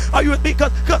text. Are you with me?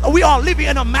 Because we are living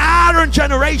in a modern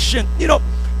generation. You know,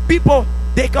 people,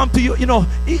 they come to you. You know,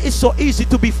 it's so easy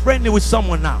to be friendly with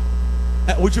someone now.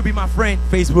 Would you be my friend?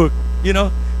 Facebook, you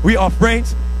know, we are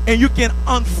friends, and you can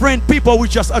unfriend people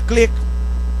with just a click.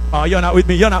 You're not with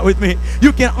me. You're not with me.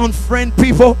 You can unfriend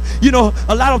people. You know,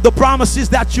 a lot of the promises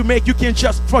that you make, you can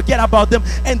just forget about them.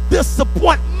 And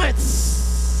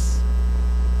disappointments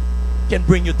can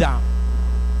bring you down.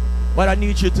 What I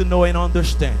need you to know and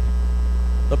understand,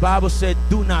 the Bible said,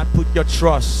 do not put your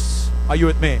trust. Are you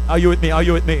with me? Are you with me? Are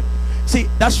you with me? See,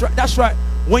 that's right. That's right.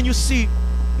 When you see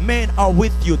men are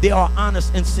with you, they are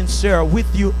honest and sincere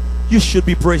with you, you should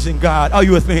be praising God. Are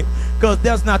you with me? Because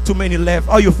there's not too many left.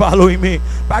 Are you following me?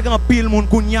 Par exemple, pile moun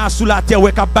kounya sous la terre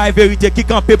ouais ka bay vérité qui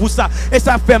camper pour ça. Et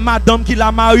ça fait madame qui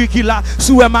la mari qui la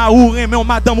souhait ma ou mais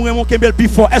madame ou mon kembel plus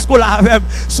fort. Est-ce qu'on la avec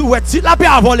souhait si la paix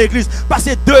avant l'église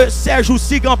passer 2 16 jours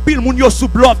si grand pile moun yo sous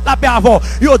bloc la paix avant.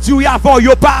 Yo dit oui avant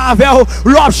yo pas avec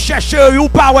l'op chercher ou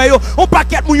pas ouais yo on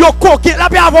paquet moun yo coquin la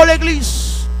paix avant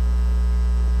l'église.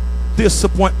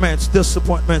 Disappointments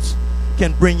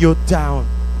can bring you down.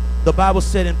 The Bible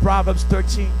said in Proverbs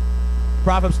 13,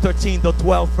 the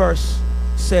 12th verse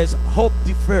says, hope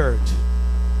deferred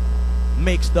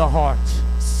makes the heart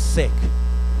sick.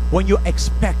 When you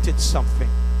expected something,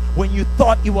 when you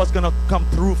thought it was going to come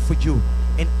through for you,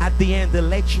 and at the end they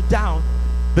let you down,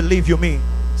 believe you me,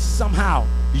 somehow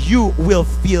you will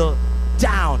feel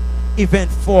down even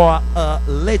for a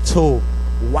little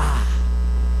while.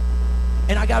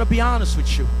 And I got to be honest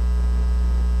with you.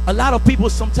 A lot of people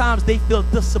sometimes they feel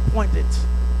disappointed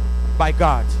by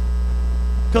God.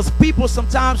 Because people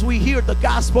sometimes we hear the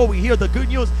gospel, we hear the good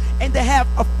news, and they have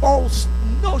a false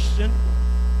notion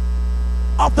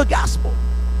of the gospel.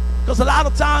 Because a lot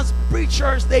of times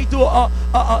preachers, they do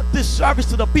a disservice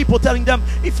to the people, telling them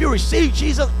if you receive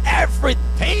Jesus,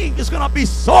 everything is going to be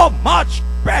so much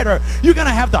better. You're going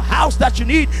to have the house that you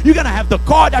need. You're going to have the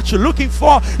car that you're looking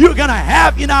for. You're going to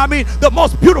have, you know what I mean, the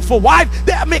most beautiful wife.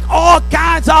 They make all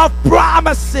kinds of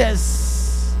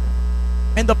promises.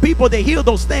 And the people, they hear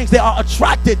those things, they are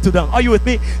attracted to them. Are you with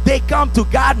me? They come to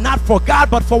God not for God,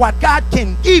 but for what God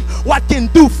can give, what can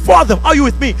do for them. Are you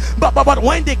with me? But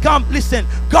when they come, listen,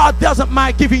 God doesn't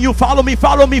mind giving you, follow me,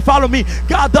 follow me, follow me.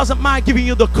 God doesn't mind giving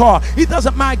you the car. He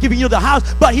doesn't mind giving you the house,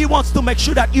 but he wants to make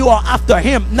sure that you are after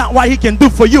him, not what he can do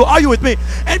for you. Are you with me?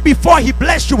 And before he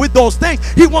bless you with those things,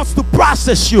 he wants to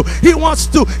process you. He wants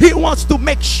to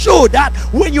make sure that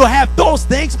when you have those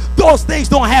things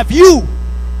don't have you.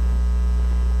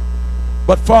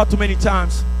 But far too many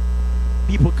times,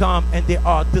 people come and they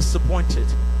are disappointed.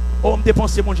 Oh, je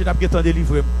pense que bon Dieu t'a bien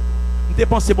délivré. Je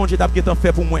pense que bon Dieu t'a bien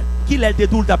fait pour moi. Qui l'a dit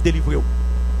tout t'a délivré?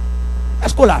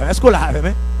 Est-ce qu'on l'a,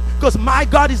 man? Because my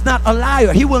God is not a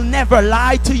liar. He will never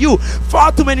lie to you.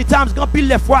 Far too many times, quand pile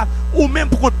les fois, ou même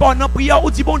pour qu'on parle dans prière,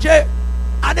 ou dit bon Dieu,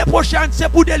 année prochaine c'est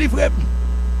pour délivrer.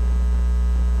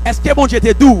 Est-ce que bon Dieu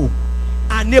te dit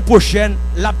année prochaine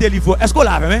l'a délivré? Est-ce qu'on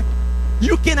l'a, man?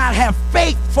 You cannot have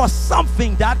faith for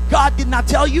something that God did not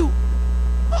tell you.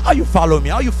 Are you following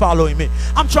me? Are you following me?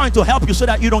 I'm trying to help you so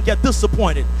that you don't get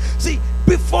disappointed. See,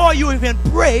 before you even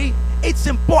pray, it's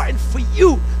important for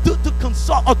you to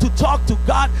consult or to talk to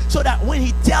God so that when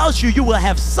he tells you you will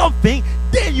have something,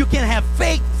 then you can have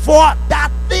faith for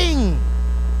that thing.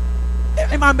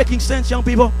 Am I making sense, young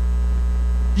people?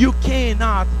 You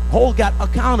cannot hold God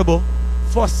accountable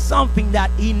for something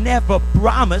that he never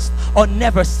promised or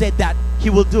never said that he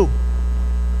will do.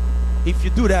 If you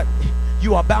do that,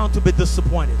 you are bound to be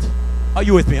disappointed. Are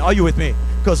you with me? Are you with me?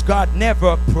 Because God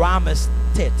never promised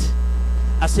it.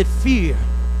 I said fear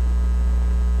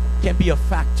can be a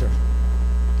factor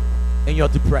in your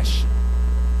depression,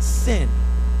 sin,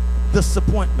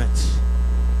 disappointment.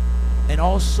 And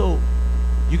also,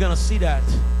 you're going to see that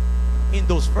in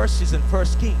those verses in 1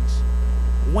 Kings.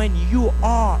 When you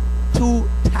are too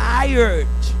tired,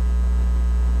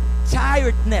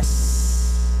 tiredness.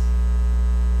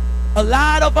 A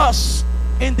lot of us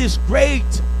in this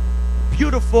great,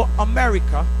 beautiful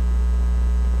America,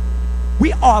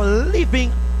 we are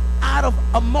living out of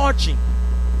a margin.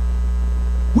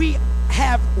 We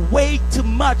have way too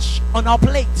much on our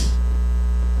plate.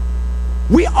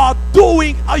 We are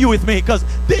doing, are you with me? Because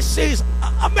this is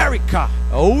America.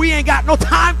 Oh, we ain't got no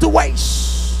time to waste.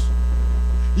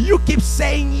 You keep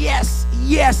saying yes,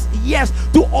 yes, yes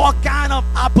to all kind of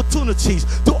opportunities,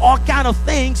 to all kind of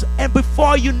things, and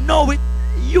before you know it,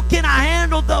 you cannot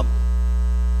handle them.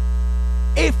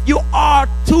 If you are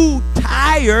too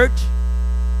tired,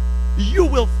 you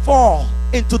will fall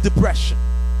into depression.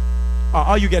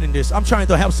 Are you getting this? I'm trying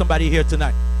to help somebody here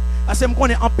tonight. I say, I'm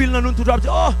going to appeal on to drop.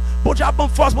 Oh, bon Dieu, bon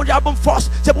force,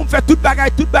 c'est pour me faire toute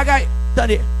bagaille.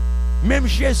 Attendez, même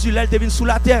Jésus, là, il devine sous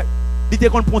la terre. Il était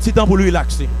qu'on prend petit temps pour lui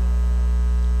relaxer.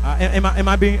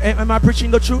 Am I preaching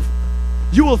the truth?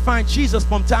 You will find Jesus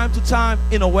from time to time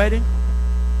in a wedding,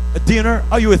 a dinner.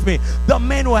 Are you with me? The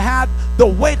man who had the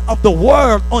weight of the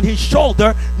world on his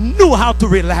shoulder knew how to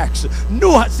relax.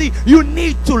 See, you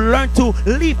need to learn to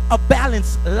live a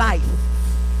balanced life.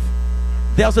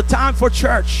 There's a time for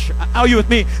church. Are you with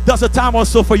me? There's a time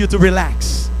also for you to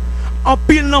relax. En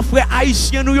pile nan frère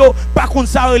haïtien nou yo pa kon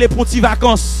sa les ponti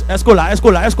vacances. Est-ce que là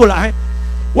hein?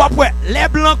 Ou après les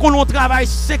blancs qu'on on travaille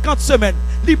 50 semaines,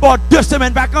 li bon 2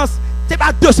 semaines vacances, c'est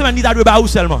pas 2 semaines li da de ba ou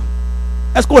seulement.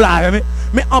 Est-ce que là hein?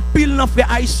 Mais en pile nan frère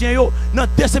haïtien yo dans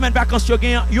 2 semaines vacances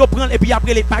yo prend et puis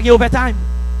après les pa gen overtime.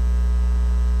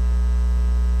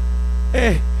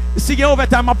 Si gen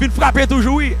overtime m'a vinn frapper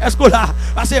toujours oui. Est-ce que là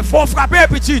parce que faut frapper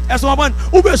petit. Est-ce qu'on comprend?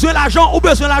 Ou besoin l'argent, ou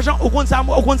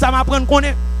kon ça m'apprendre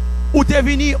connaît. Ou te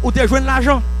vini, ou te joindre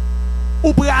l'argent,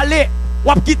 ou pour aller,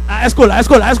 ou quitte. Est-ce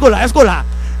que là?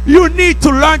 You need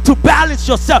to learn to balance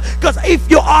yourself, because if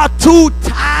you are too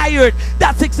tired,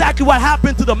 that's exactly what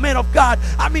happened to the man of God.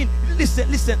 I mean,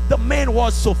 listen, the man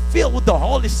was so filled with the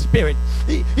Holy Spirit.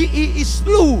 He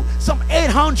slew some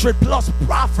 800 plus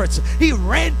prophets. He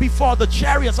ran before the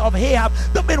chariots of Ahab.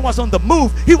 The man was on the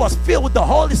move. He was filled with the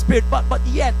Holy Spirit, but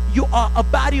yet you are a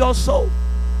body or soul.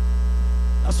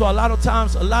 So a lot of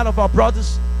times, a lot of our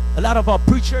brothers, a lot of our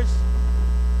preachers,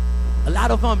 a lot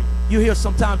of them, you hear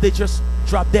sometimes they just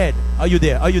drop dead. Are you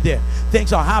there? Are you there?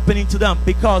 Things are happening to them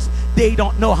because they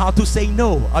don't know how to say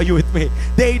no. Are you with me?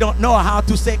 They don't know how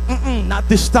to say, not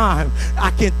this time.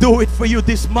 I can do it for you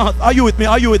this month. Are you with me?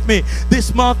 Are you with me?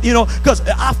 This month, you know, because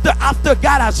after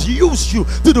God has used you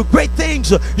to do great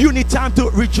things, you need time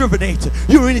to rejuvenate.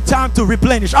 You need time to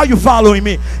replenish. Are you following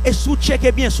me? Et sous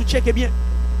checkez bien.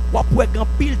 Ou après grand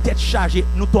pile tête chargée,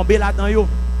 nous tomber là-dedans yo.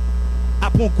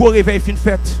 Après un gros réveil fin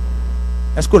fête.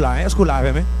 Est-ce que là,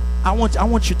 I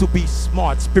want you to be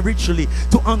smart spiritually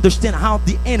to understand how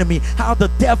the enemy, how the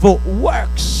devil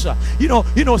works. You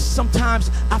know, sometimes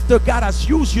after God has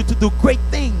used you to do great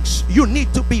things, you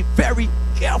need to be very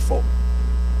careful.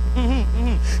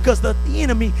 Because the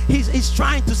enemy, he's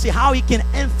trying to see how he can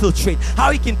infiltrate,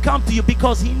 how he can come to you,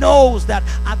 because he knows that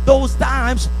at those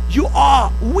times you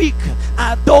are weak.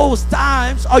 At those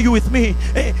times, are you with me?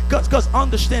 Because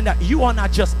understand that you are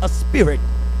not just a spirit,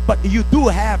 but you do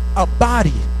have a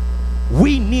body.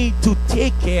 We need to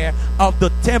take care of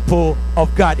the temple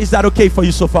of God. Is that okay for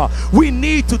you so far? We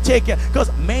need to take care,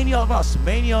 because many of us,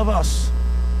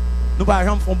 nobody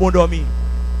come from Bondomi.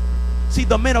 See,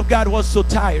 the man of God was so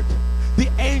tired. The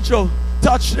angel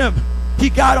touched him. He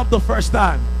got up the first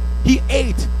time. He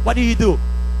ate. What did he do?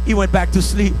 He went back to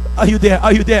sleep. Are you there?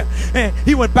 Are you there? And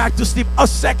he went back to sleep a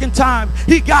second time.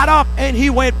 He got up and he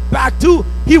went back to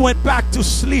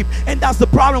sleep. And that's the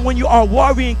problem when you are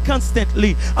worrying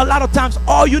constantly. A lot of times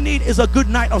all you need is a good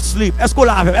night of sleep. Est-ce qu'on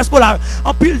l'a? Est-ce qu'on l'a?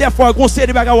 En pile des fois qu'on sait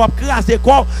des bagages ou craser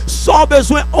quoi, sans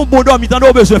besoin on bon dormir, t'en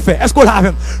as besoin faire. Est-ce qu'on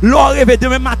l'a? L'on rêve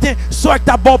demain matin, soit que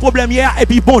t'as bon problème hier et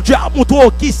puis bon Dieu a montré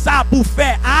qui ça pour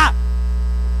faire. Ah.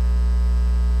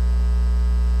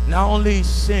 Not only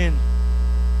sin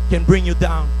can bring you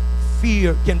down,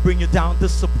 fear can bring you down,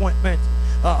 disappointment,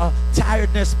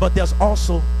 tiredness, but there's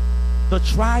also the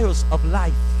trials of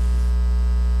life.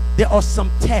 There are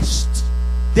some tests,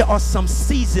 there are some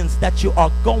seasons that you are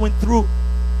going through.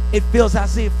 It feels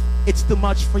as if it's too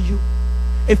much for you.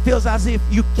 It feels as if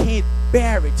you can't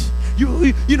bear it.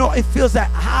 You know, it feels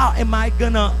like, how am I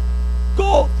gonna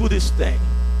go through this thing?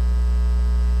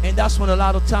 And that's when a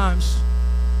lot of times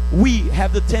we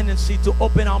have the tendency to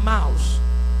open our mouths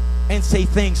and say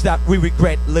things that we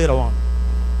regret later on.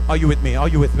 Are you with me? Are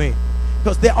you with me?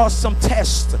 Because there are some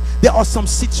tests, there are some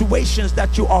situations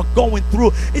that you are going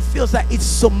through. It feels like it's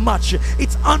so much,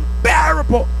 it's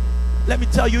unbearable. Let me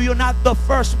tell you, you're not the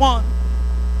first one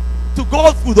to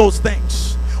go through those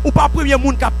things. You're not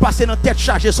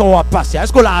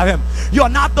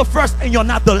the first and you're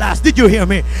not the last. Did you hear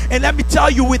me? And let me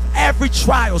tell you, with every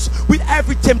trials, with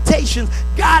every temptation,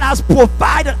 God has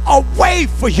provided a way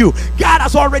for you. God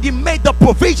has already made the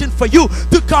provision for you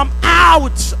to come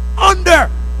out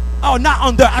under, or not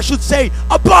under, I should say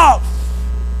above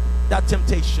that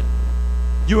temptation.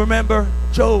 You remember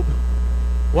Job,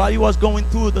 while he was going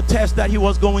through the test that he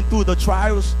was going through, the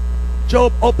trials,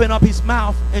 Job opened up his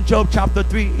mouth in Job chapter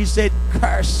 3. He said,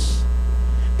 "Curse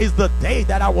is the day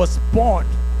that I was born."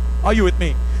 Are you with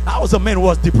me? I was a man who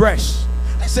was depressed.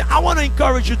 Listen, I want to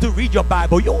encourage you to read your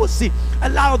Bible. You will see a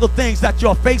lot of the things that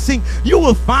you're facing. You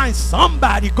will find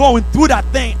somebody going through that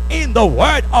thing in the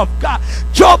Word of God.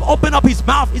 Job opened up his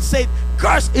mouth. He said,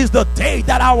 "Curse is the day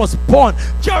that I was born."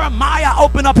 Jeremiah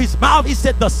opened up his mouth. He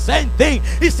said the same thing.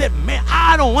 He said, "Man,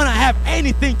 I don't want to have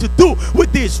anything to do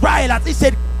with the Israelites." He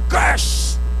said,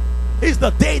 "Curse is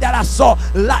the day that I saw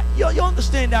light." You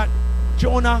understand that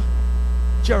Jonah,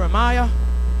 Jeremiah,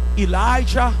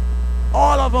 Elijah,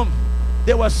 all of them,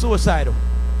 they were suicidal.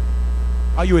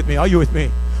 Are you with me? Are you with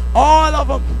me? All of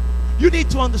them. You need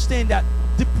to understand that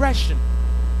depression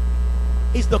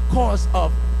is the cause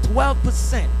of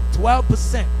 12%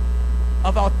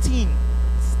 of our teen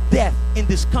death in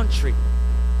this country.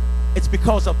 It's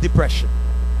because of depression.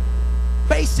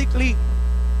 Basically,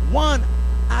 1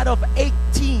 out of 8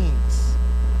 teens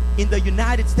in the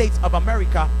United States of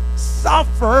America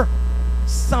suffer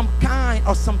some kind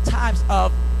or some types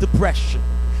of depression.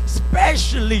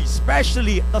 Especially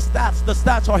the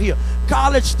stats are here.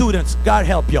 College students, God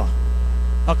help y'all.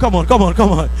 Come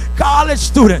on. College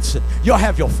students, you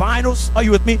have your finals. Are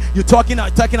you with me? You're talking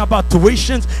about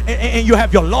tuitions, and you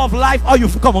have your love life. Are you?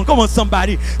 Come on,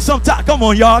 somebody. Sometimes, come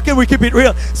on, y'all. Can we keep it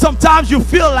real? Sometimes you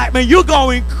feel like, man, you're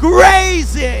going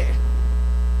crazy.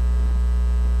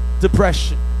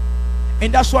 Depression.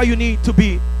 And that's why you need to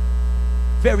be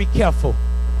very careful.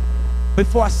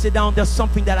 Before I sit down, there's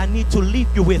something that I need to leave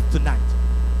you with tonight.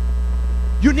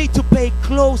 You need to pay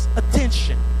close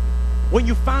attention when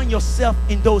you find yourself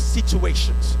in those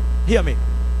situations. Hear me.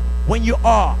 When you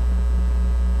are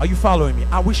you following me?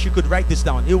 I wish you could write this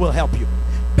down. It will help you.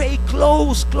 Pay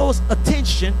close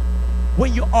attention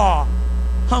when you are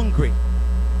hungry,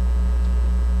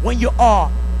 when you are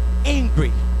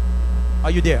angry.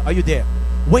 Are you there? Are you there?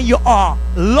 When you are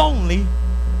lonely,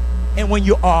 and when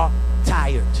you are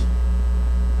tired.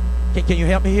 Can you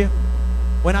help me here?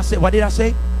 When I say, what did I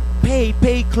say?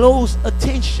 Pay close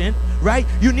attention, right?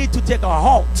 You need to take a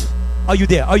halt. Are you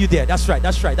there? Are you there? That's right.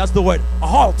 That's right. That's the word. A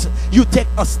halt. You take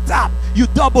a stop. You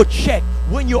double check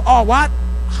when you are what?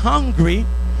 Hungry,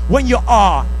 when you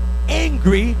are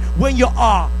angry, when you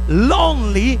are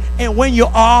lonely, and when you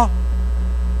are.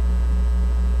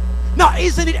 Now,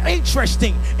 isn't it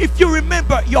interesting? If you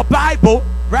remember your Bible,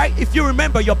 right? If you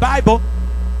remember your Bible,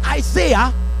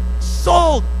 Isaiah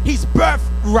sold his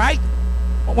birthright.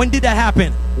 When did that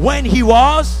happen? When he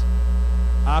was,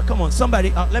 come on,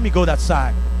 somebody, let me go that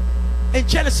side. In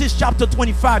Genesis chapter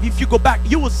 25, if you go back,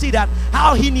 you will see that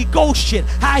how he negotiated,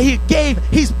 how he gave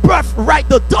his birthright,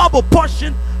 the double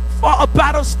portion for a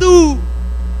battle stew.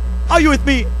 Are you with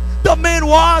me? The man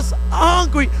was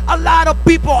hungry. A lot of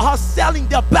people are selling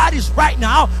their bodies right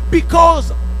now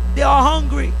because they are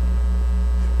hungry.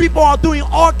 People are doing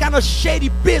all kind of shady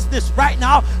business right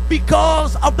now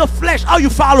because of the flesh. Are you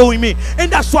following me?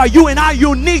 And that's why you and I,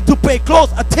 you need to pay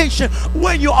close attention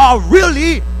when you are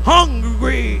really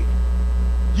hungry.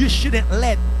 You shouldn't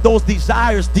let those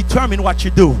desires determine what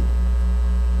you do.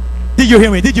 Did you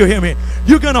hear me? Did you hear me?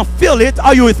 You're gonna feel it.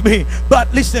 Are you with me?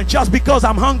 But listen, just because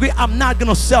I'm hungry, I'm not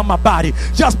gonna sell my body.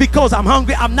 Just because I'm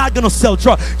hungry, I'm not gonna sell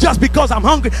drugs. Just because I'm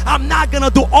hungry, I'm not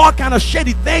gonna do all kind of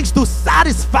shady things to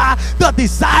satisfy the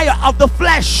desire of the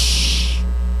flesh.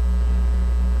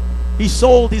 He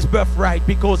sold his birthright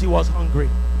because he was hungry.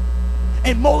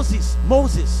 And Moses,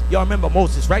 y'all remember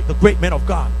Moses, right? The great man of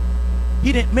God.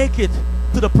 He didn't make it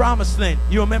to the promised land.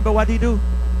 You remember what he do,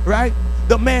 right?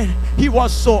 The man, he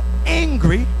was so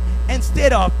angry.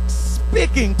 Instead of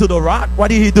speaking to the rock, what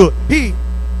did he do?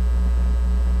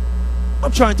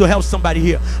 I'm trying to help somebody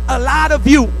here. A lot of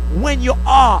you, when you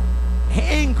are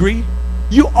angry,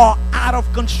 you are out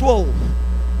of control.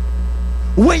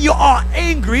 When you are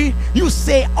angry, you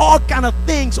say all kind of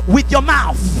things with your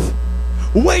mouth.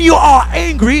 When you are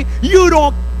angry, you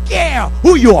don't care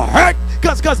who you hurt.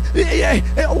 Because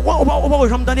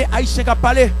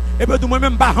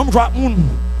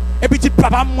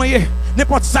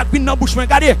n'importe ça qui dans bouche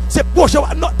regardez c'est proche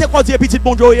non t'es quoi dire petit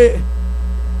bonjour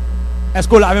est-ce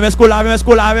qu'on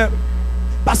lave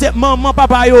parce que maman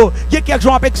papa yo y a quelques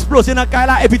gens qui exploser dans caille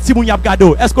là et puis petit moun y a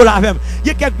gado est-ce qu'on lave y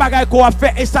a quelques bagages qu'on a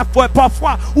fait et ça fait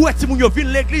parfois ou petit moun yo vient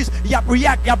l'église y a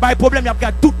prière y a pas problème y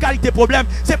a toute qualité problème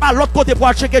c'est pas l'autre côté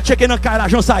pour checker dans caille là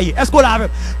j'en sais est-ce qu'on lave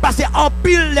parce que en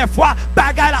pile les fois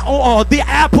bagages là the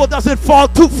apple doesn't fall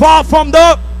too far from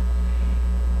the.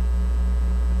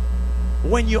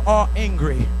 When you are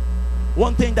angry,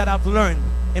 one thing that I've learned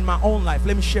in my own life,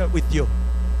 let me share it with you.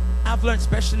 I've learned,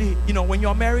 especially, you know, when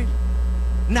you're married,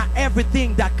 not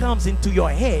everything that comes into your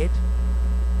head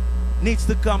needs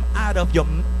to come out of your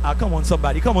come on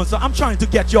somebody, come on. So I'm trying to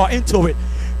get y'all into it.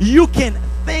 You can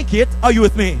think it, are you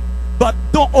with me? But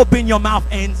don't open your mouth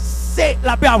and say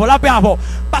la paix.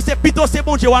 Parce que plutôt c'est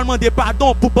bon Dieu va demander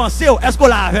pardon pour penser est-ce qu'on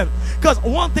l'a. Because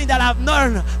one thing that I've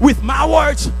learned with my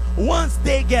words, once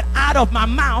they get out of my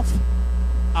mouth,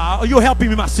 you're helping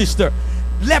me, my sister.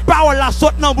 Les paroles la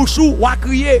sortent dans bouche ou va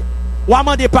crier, ou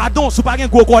demander pardon, sous pas gen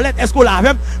gros colette, est-ce qu'on l'a.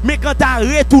 Mais quand t'as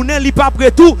retourné, li pas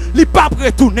prêt tout, li pas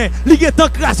retourner, li gen temps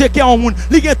craser qui en monde,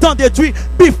 li gen temps détruire.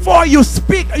 Before you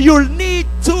speak, you need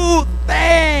to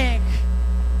think.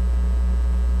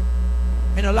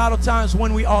 And a lot of times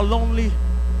when we are lonely,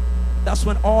 that's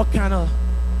when all kind of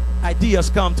ideas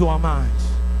come to our minds.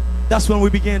 That's when we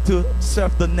begin to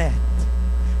surf the net.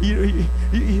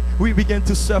 We begin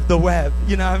to surf the web.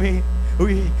 You know what I mean?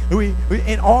 We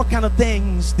and all kind of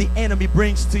things the enemy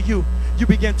brings to you. You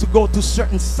begin to go to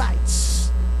certain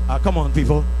sites. Come on,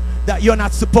 people. That you're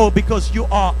not supposed because you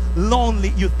are lonely.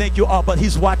 You think you are, but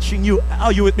he's watching you.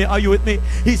 Are you with me? Are you with me?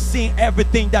 He's seeing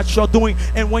everything that you're doing.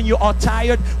 And when you are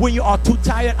tired, when you are too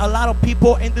tired, a lot of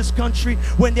people in this country,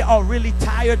 when they are really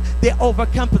tired, they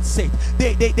overcompensate.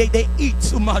 They eat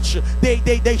too much.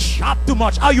 They shop too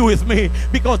much. Are you with me?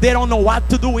 Because they don't know what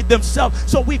to do with themselves.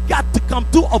 So we've got to come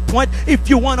to a point. If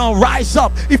you want to rise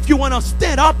up, if you want to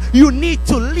stand up, you need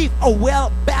to live a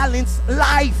well-balanced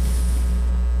life.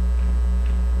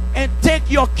 And take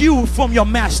your cue from your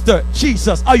master,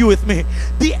 Jesus. Are you with me?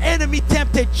 The enemy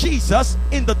tempted Jesus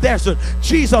in the desert.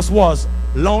 Jesus was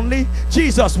lonely.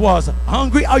 Jesus was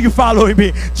hungry. Are you following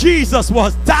me? Jesus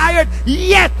was tired,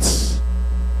 yet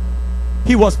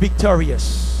he was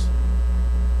victorious.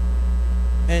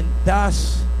 And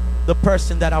that's the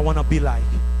person that I want to be like.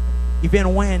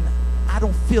 Even when I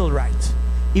don't feel right,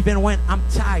 even when I'm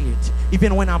tired,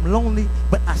 even when I'm lonely,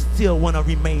 but I still want to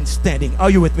remain standing. Are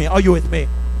you with me? Are you with me?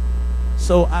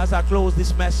 So as I close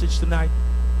this message tonight,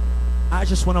 I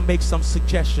just want to make some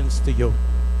suggestions to you.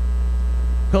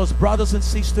 Because brothers and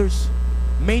sisters,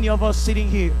 many of us sitting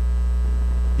here,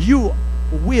 you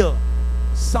will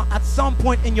at some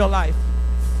point in your life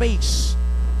face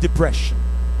depression.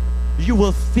 You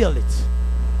will feel it.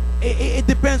 it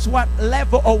depends what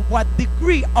level or what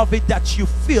degree of it that you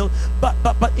feel, but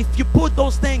if you put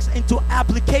those things into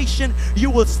application, you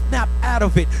will snap out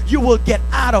of it. You will get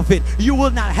out of it. You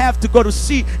will not have to go to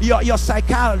see your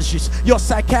psychologist, your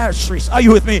psychiatrist. Are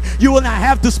you with me? You will not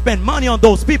have to spend money on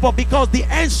those people, because the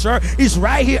answer is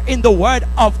right here in the word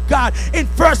of God. In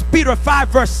 1 Peter 5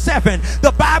 verse 7,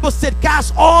 the Bible said,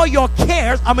 cast all your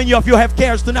cares. How many of you have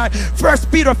cares tonight? 1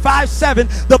 Peter 5 7,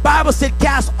 the Bible said,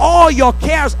 cast all your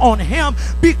cares on him,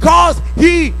 because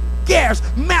he cares.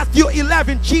 Matthew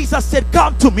 11, Jesus said,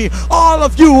 come to me, all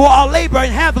of you who are laboring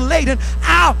and heavy laden,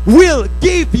 I will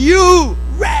give you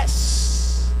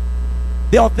rest.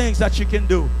 There are things that you can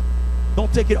do.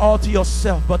 Don't take it all to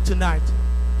yourself, but tonight,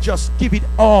 just give it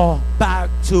all back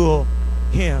to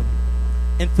him.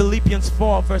 In Philippians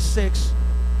 4 verse 6,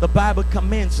 the Bible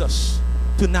commands us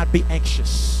to not be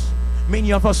anxious.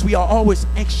 Many of us, we are always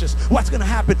anxious. What's going to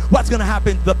happen? What's going to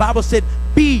happen? The Bible said,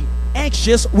 be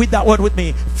anxious. With that word with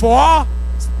me. For,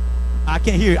 I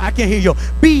can't hear you.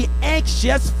 Be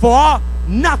anxious for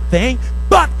nothing,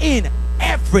 but in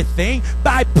everything,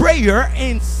 by prayer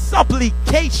and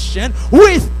supplication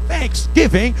with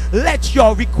thanksgiving, let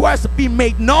your requests be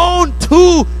made known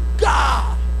to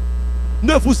God.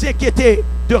 Ne vous inquiétez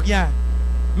de rien,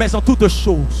 mais en toutes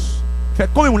choses. Faites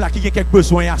combien de gens qui ont quelques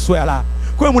besoins à soi là?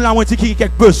 Combien de gens qui ont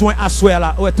quelques besoins à soi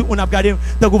là? Ouais, tout on a regardé,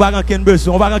 tant qu'on va ranquer un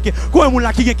besoin, on va ranquer. Combien de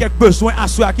gens qui ont quelques besoins à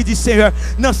soi, qui dit Seigneur,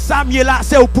 dans ça mieux là,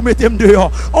 c'est pour mettre me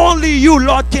dehors. Only you,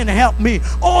 Lord, can help me.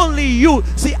 Only you.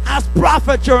 See, as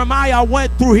prophet Jeremiah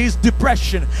went through his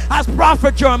depression, as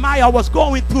prophet Jeremiah was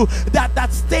going through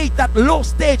that state, that low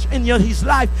stage in his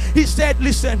life, he said,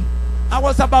 listen, I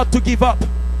was about to give up.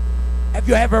 Have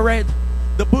you ever read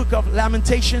the book of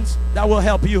Lamentations? That will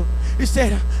help you. He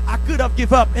said, I could have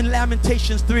given up in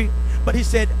Lamentations 3, but he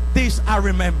said, this I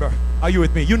remember. Are you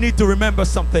with me? You need to remember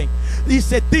something. He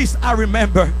said, this I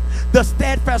remember. The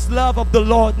steadfast love of the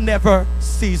Lord never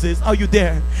ceases. Are you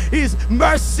there? His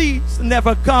mercies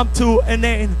never come to an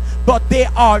end, but they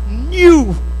are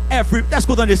new. Let's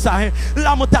go dans les ça.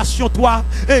 Lamentation 3.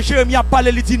 Jérémie a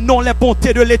parlé, il dit non, les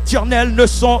bontés de l'Éternel ne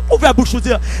sont, ouvert bouche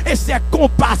dire, et ses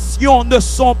compassions ne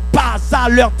sont pas à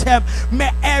leur terme, mais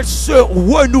elles se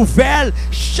renouvellent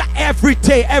every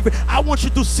day. I want you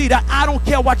to see that I don't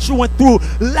care what you went through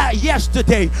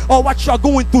yesterday or what you're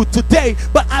going through today,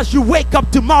 but as you wake up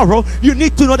tomorrow, you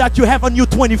need to know that you have a new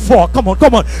 24. Come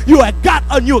on. You have got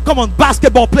a new,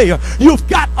 basketball player. You've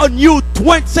got a new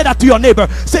 20. Say that to your neighbor.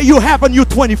 Say you have a new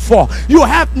 24. You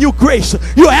have new grace,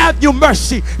 you have new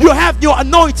mercy, you have new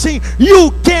anointing.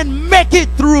 You can make it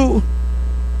through,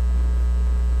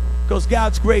 because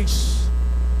God's grace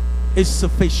is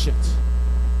sufficient.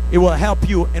 It will help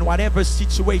you in whatever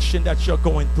situation that you're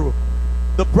going through.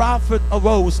 The prophet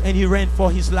arose and he ran for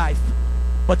his life,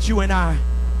 but you and I,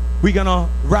 we're gonna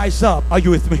rise up. Are you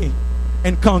with me?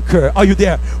 And conquer. Are you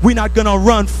there? We're not gonna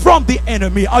run from the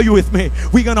enemy. Are you with me?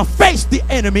 We're gonna face the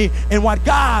enemy, and what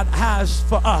God has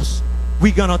for us,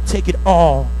 we're gonna take it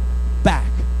all back.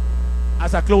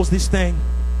 As I close this thing,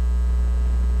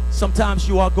 sometimes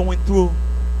you are going through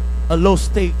a low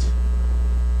state,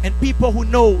 and people who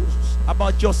knows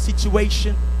about your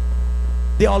situation,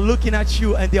 they are looking at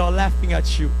you and they are laughing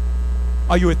at you.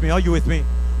 Are you with me? Are you with me?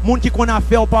 Moun qui qu'on a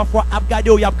fait parfois a regardé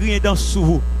ou y a grillé dans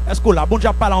sous. Est-ce que là bon Dieu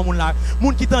parle en moun là.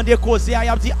 Moun qui tande causer y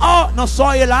a dit oh non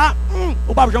soyez là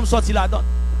ou pas jamais sorti là.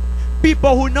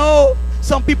 People who know,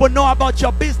 some people know about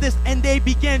your business and they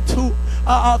begin to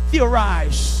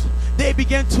theorize. They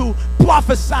begin to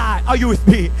prophesy. Are you with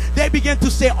me? They begin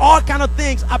to say all kind of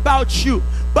things about you.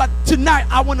 But tonight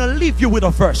I want to leave you with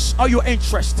a verse. Are you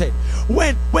interested?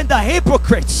 When the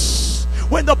hypocrites,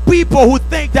 when the people who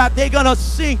think that they're gonna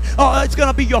sing or it's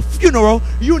gonna be your funeral,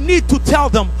 you need to tell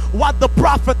them what the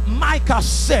prophet Micah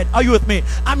said. Are you with me?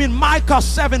 I mean Micah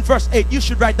 7 verse 8. You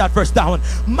should write that verse down.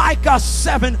 Micah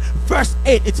 7 verse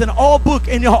 8. It's an old book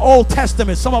in your Old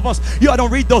Testament. Some of us, you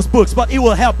don't read those books, but it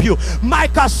will help you.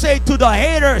 Micah said to the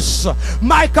haters,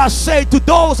 Micah said to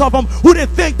those of them who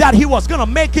didn't think that he was gonna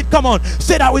make it, come on,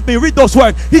 say that with me, read those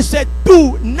words. He said,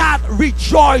 do not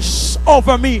rejoice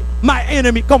over me, my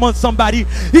enemy. Come on somebody.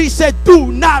 He said,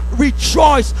 do not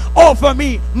rejoice over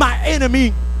me, my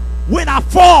enemy, when I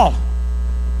fall.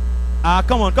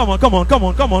 Come on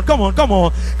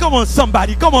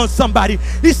somebody.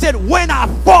 He said, when I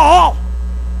fall,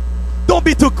 don't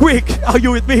be too quick, are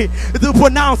you with me, to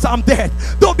pronounce I'm dead.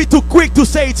 Don't be too quick to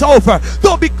say it's over.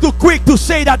 Don't be too quick to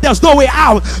say that there's no way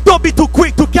out. Don't be too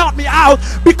quick to count me out,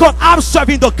 because I'm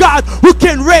serving the God who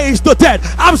can raise the dead.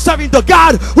 I'm serving the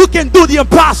God who can do the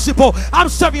impossible. I'm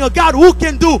serving a God who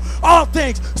can do all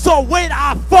things. So when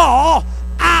I fall,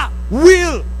 I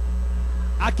will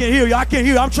I can hear you. I can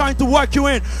hear you. I'm trying to work you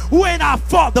in. When I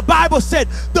fall, the Bible said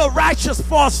the righteous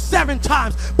falls 7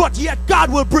 times, but yet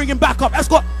God will bring him back up. Let's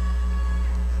go.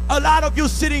 A lot of you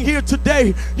sitting here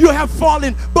today, you have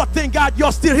fallen, but thank God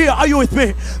you're still here. Are you with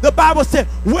me? The Bible said,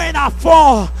 when I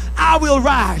fall, I will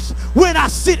rise. When I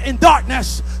sit in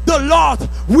darkness, the Lord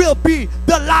will be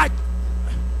the light.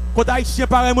 Quand Haïtien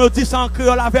paraît me dit ça en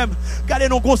créole avec, regardez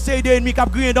nos conseils d'ennemis qui a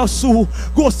grillé dans sous,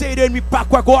 conseils d'ennemis pas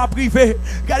quoi qu'on a privé,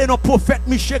 regardez nos prophètes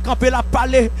Michel campé la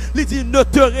parler, il dit ne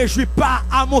te réjouis pas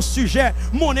à mon sujet,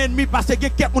 mon ennemi, parce que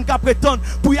quelqu'un qui prétend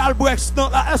pour y aller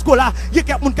est-ce que là, il y a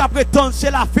quelqu'un qui prétend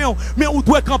c'est la fin, mais on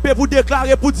doit camper pour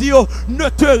déclarer pour dire ne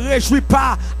te réjouis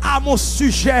pas à mon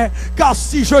sujet, car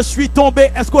si je suis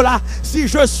tombé, est-ce que là, si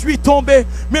je suis tombé,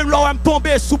 même là où je suis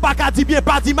tombé, sous pas qu'à dire bien,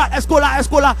 pas dire mal, est-ce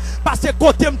que là, parce que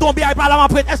côté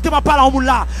est-ce que ma parole en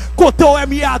là?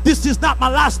 This is not my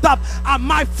last stop. I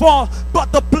might fall,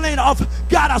 but the plan of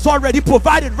God has already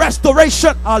provided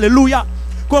restoration. Hallelujah.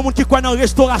 Young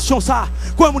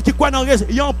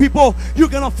people, you're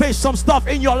gonna face some stuff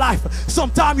in your life.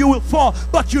 Sometimes you will fall,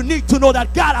 but you need to know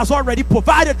that God has already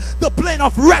provided the plan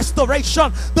of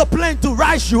restoration, the plan to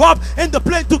rise you up, and the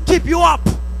plan to keep you up.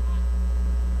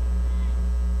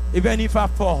 Even if I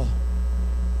fall,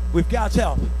 with God's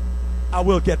help, I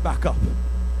will get back up.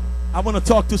 I want to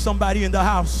talk to somebody in the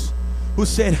house who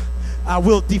said, I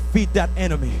will defeat that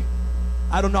enemy.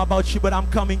 I don't know about you, but I'm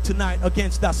coming tonight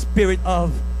against that spirit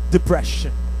of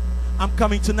depression. I'm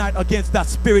coming tonight against that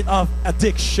spirit of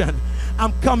addiction.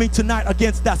 I'm coming tonight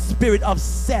against that spirit of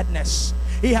sadness.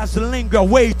 He has lingered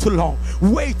way too long,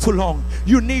 way too long.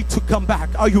 You need to come back.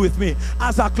 Are you with me?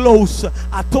 As I close,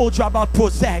 I told you about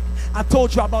Prozac. I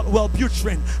told you about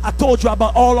Wellbutrin. I told you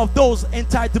about all of those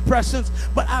antidepressants,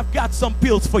 but I've got some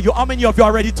pills for you. How many of you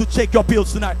are ready to take your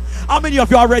pills tonight? How many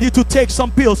of you are ready to take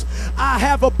some pills? I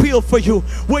have a pill for you.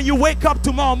 When you wake up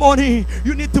tomorrow morning,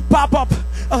 you need to pop up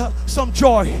some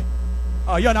joy.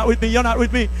 Oh, you're not with me. You're not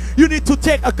with me. You need to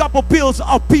take a couple pills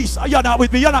of peace. Oh, you're not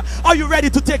with me. You're not. Are you ready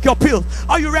to take your pills?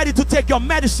 Are you ready to take your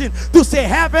medicine to say,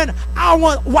 heaven, I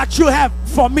want what you have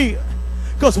for me?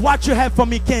 Because what you have for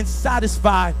me can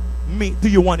satisfy me. Do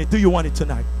you want it? Do you want it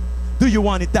tonight? Do you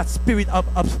want it? That spirit of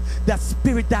that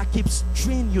spirit that keeps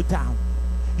draining you down.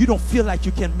 You don't feel like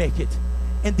you can make it.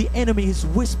 And the enemy is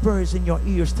whispers in your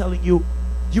ears telling you,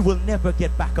 you will never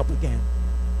get back up again.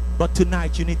 But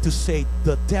tonight you need to say,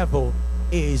 the devil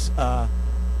is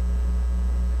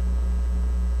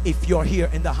if you're here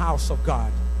in the house of God,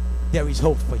 there is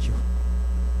hope for you.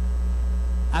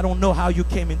 I don't know how you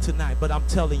came in tonight, but I'm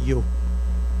telling you,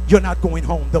 you're not going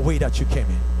home the way that you came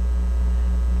in.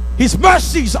 His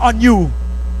mercies are new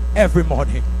every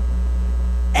morning.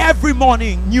 Every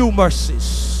morning, new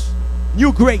mercies,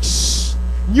 new grace,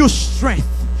 new strength,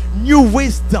 new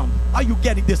wisdom. Are you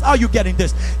getting this? Are you getting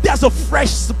this? There's a fresh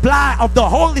supply of the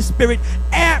Holy Spirit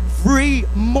every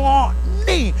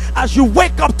morning. As you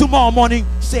wake up tomorrow morning,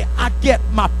 say, I get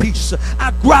my peace,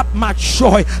 I grab my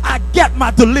joy, I get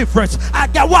my deliverance, I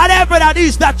get whatever that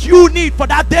is that you need for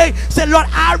that day. Say, Lord,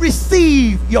 I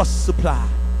receive your supply.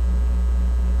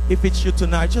 If it's you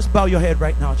tonight, just bow your head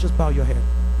right now. Just bow your head.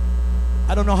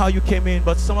 I don't know how you came in,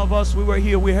 but some of us, we were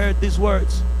here, we heard these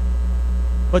words,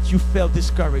 but you felt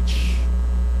discouraged.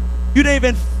 You didn't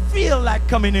even feel like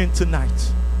coming in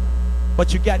tonight,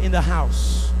 but you got in the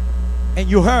house and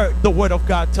you heard the word of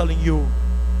God telling you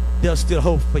there's still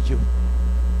hope for you.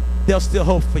 There's still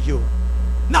hope for you.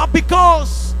 Not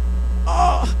because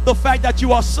the fact that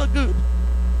you are so good,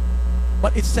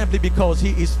 but it's simply because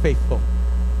he is faithful.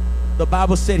 The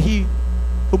Bible said he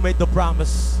who made the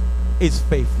promise is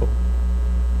faithful.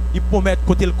 Il promet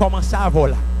côté il commence à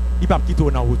voler, il va quitter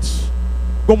en route.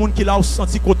 Comme qui l'a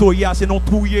senti koto ya, c'est non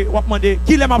trouillé, ou demander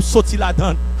qui l'aime sorti la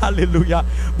donne. Alléluia.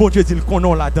 Bon Dieu dit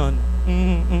qu'on la donne.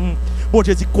 Bon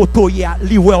Dieu dit koto ya,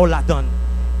 li wè la donne.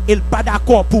 Il pas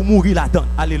d'accord pour mourir la donne.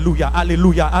 Alléluia,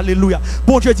 alléluia, alléluia.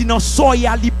 Bon Dieu dit non,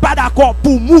 soya, il pas d'accord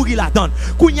pour mourir la donne.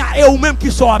 Kounya et ou même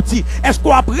qui sont petit, est-ce qu'on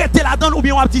va prêter la donne ou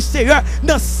bien on va dire sérieux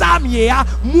dans ça miya,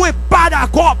 moi pas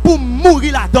d'accord pour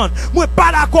mourir la donne. Moi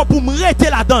pas d'accord pour me rester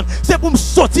la donne. C'est pour me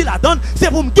sortir la donne, c'est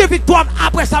pour me gagner victoire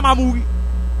après ça m'a mourir.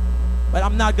 But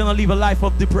I'm not gonna live a life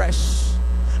of depression.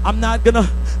 I'm not gonna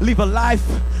live a life,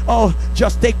 oh,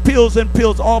 just take pills and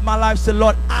pills all my life. Say,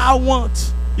 Lord, I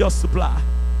want your supply.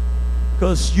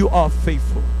 Because you are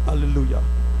faithful. Hallelujah.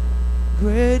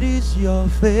 Great is your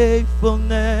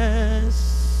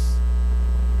faithfulness.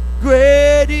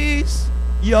 Great is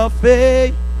your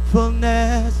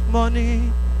faithfulness.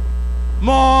 Morning,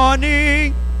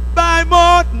 morning by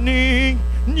morning,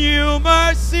 new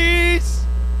mercies.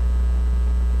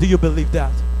 Do you believe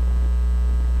that?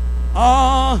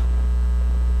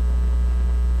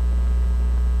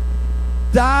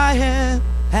 thy hand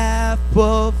hath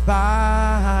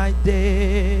provided.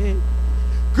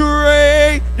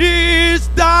 Great is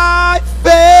thy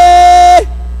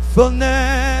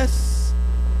faithfulness,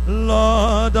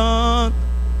 Lord.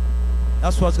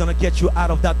 That's what's gonna get you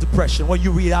out of that depression. When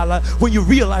you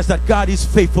realize that God is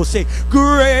faithful, say,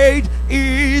 great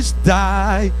is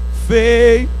thy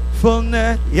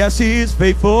faithfulness. Yes, he is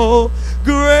faithful.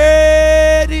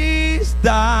 Great is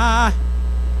thy,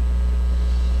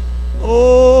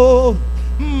 oh,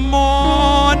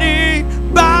 morning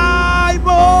by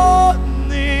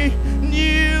morning,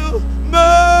 new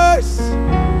mercy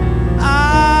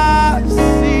I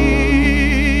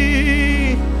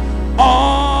see.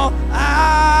 All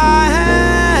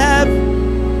I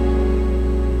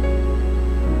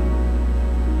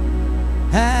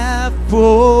have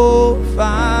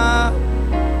provided.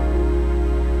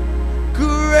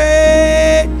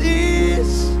 Great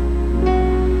is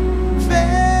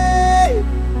faith.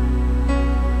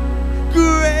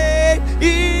 Great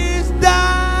is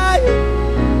thy.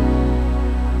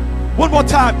 One more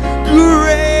time.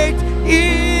 Great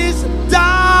is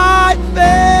thy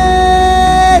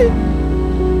faith.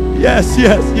 Yes,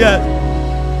 yes, yes.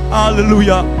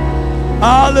 Hallelujah.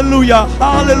 Hallelujah.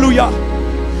 Hallelujah.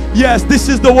 Yes, this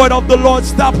is the word of the Lord.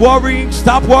 Stop worrying.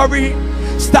 Stop worrying.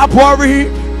 Stop worrying.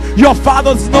 Your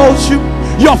Father knows you.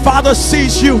 Your Father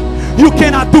sees you. You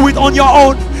cannot do it on your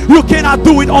own. You cannot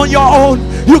do it on your own.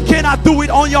 You cannot do it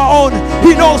on your own.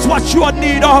 He knows what you are in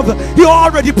need of. He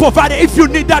already provided. If you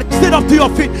need that, stand up to your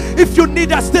feet. If you need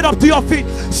that, stand up to your feet.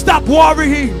 Stop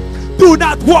worrying. Do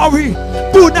not worry.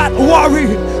 Do not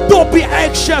worry. Don't be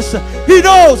anxious. He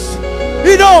knows.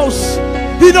 He knows.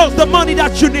 He knows the money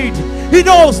that you need. He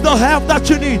knows the help that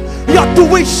you need. Your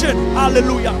tuition.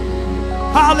 Hallelujah.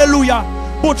 Hallelujah.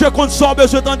 Bon Dieu qu'on sort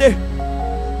besoin, attendez.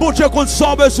 Bon Dieu qu'on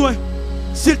sort besoin.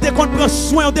 S'il te qu'on prend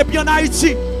soin depuis en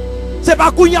Haïti, c'est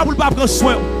pas qu'on y a pour pas prendre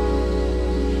soin.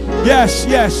 Yes,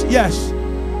 yes, yes.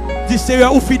 Dis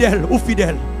Seigneur, ou fidèle, ou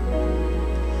fidèle.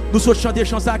 Nous sommes chanter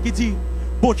chanson qui dit,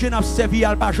 bon Dieu n'a servi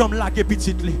à pas jamais laguer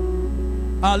petite li.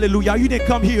 Hallelujah. You didn't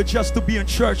come here just to be in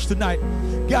church tonight.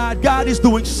 God is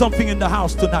doing something in the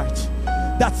house tonight.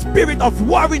 That spirit of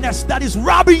worriness that is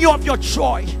robbing you of your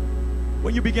joy.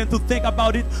 When you begin to think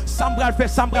about it, ça m'bral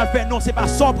faire, non, c'est pas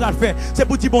ça m'bral faire. C'est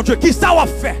pour dire, bon Dieu, qui ça va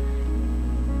faire?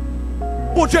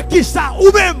 Bon Dieu, qui ça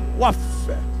ou même va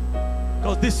faire?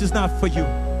 Because this is not for you.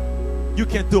 You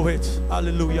can do it.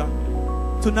 Hallelujah.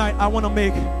 Tonight, I want to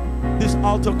make this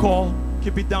altar call.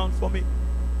 Keep it down for me.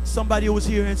 Somebody was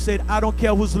here and said, I don't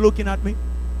care who's looking at me.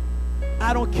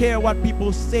 I don't care what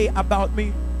people say about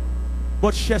me.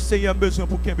 But je sais un besoin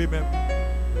pour qu'un même.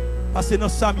 Parce que dans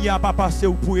ça, il n'y a pas passé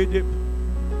ou pour aider.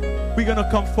 We're gonna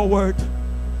come forward.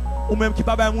 Ou même qui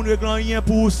pas ba moun réglant rien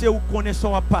pour c'est ou connaît ça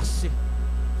va passer.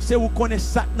 C'est ou connaît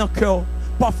ça dans cœur.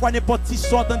 Parfois n'importe qui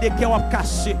sort dans des cœurs va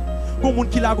casser. Gon moun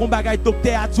qui la gon bagay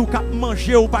docteur a dit ou ka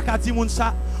manger ou pas ka di moun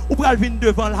ça. Ou pral venir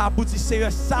devant là pour dire c'est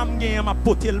ça m'gagne m'a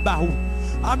porter le barou.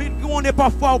 I mean, on est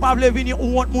parfois ou pas venir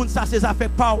ou want moun ça c'est affaire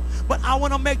pas. But I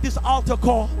want to make this altar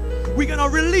call. We're going to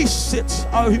release it.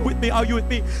 Are you with me? Are you with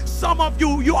me? Some of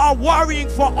you, you are worrying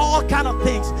for all kind of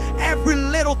things. Every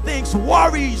little thing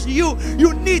worries you.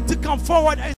 You need to come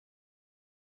forward and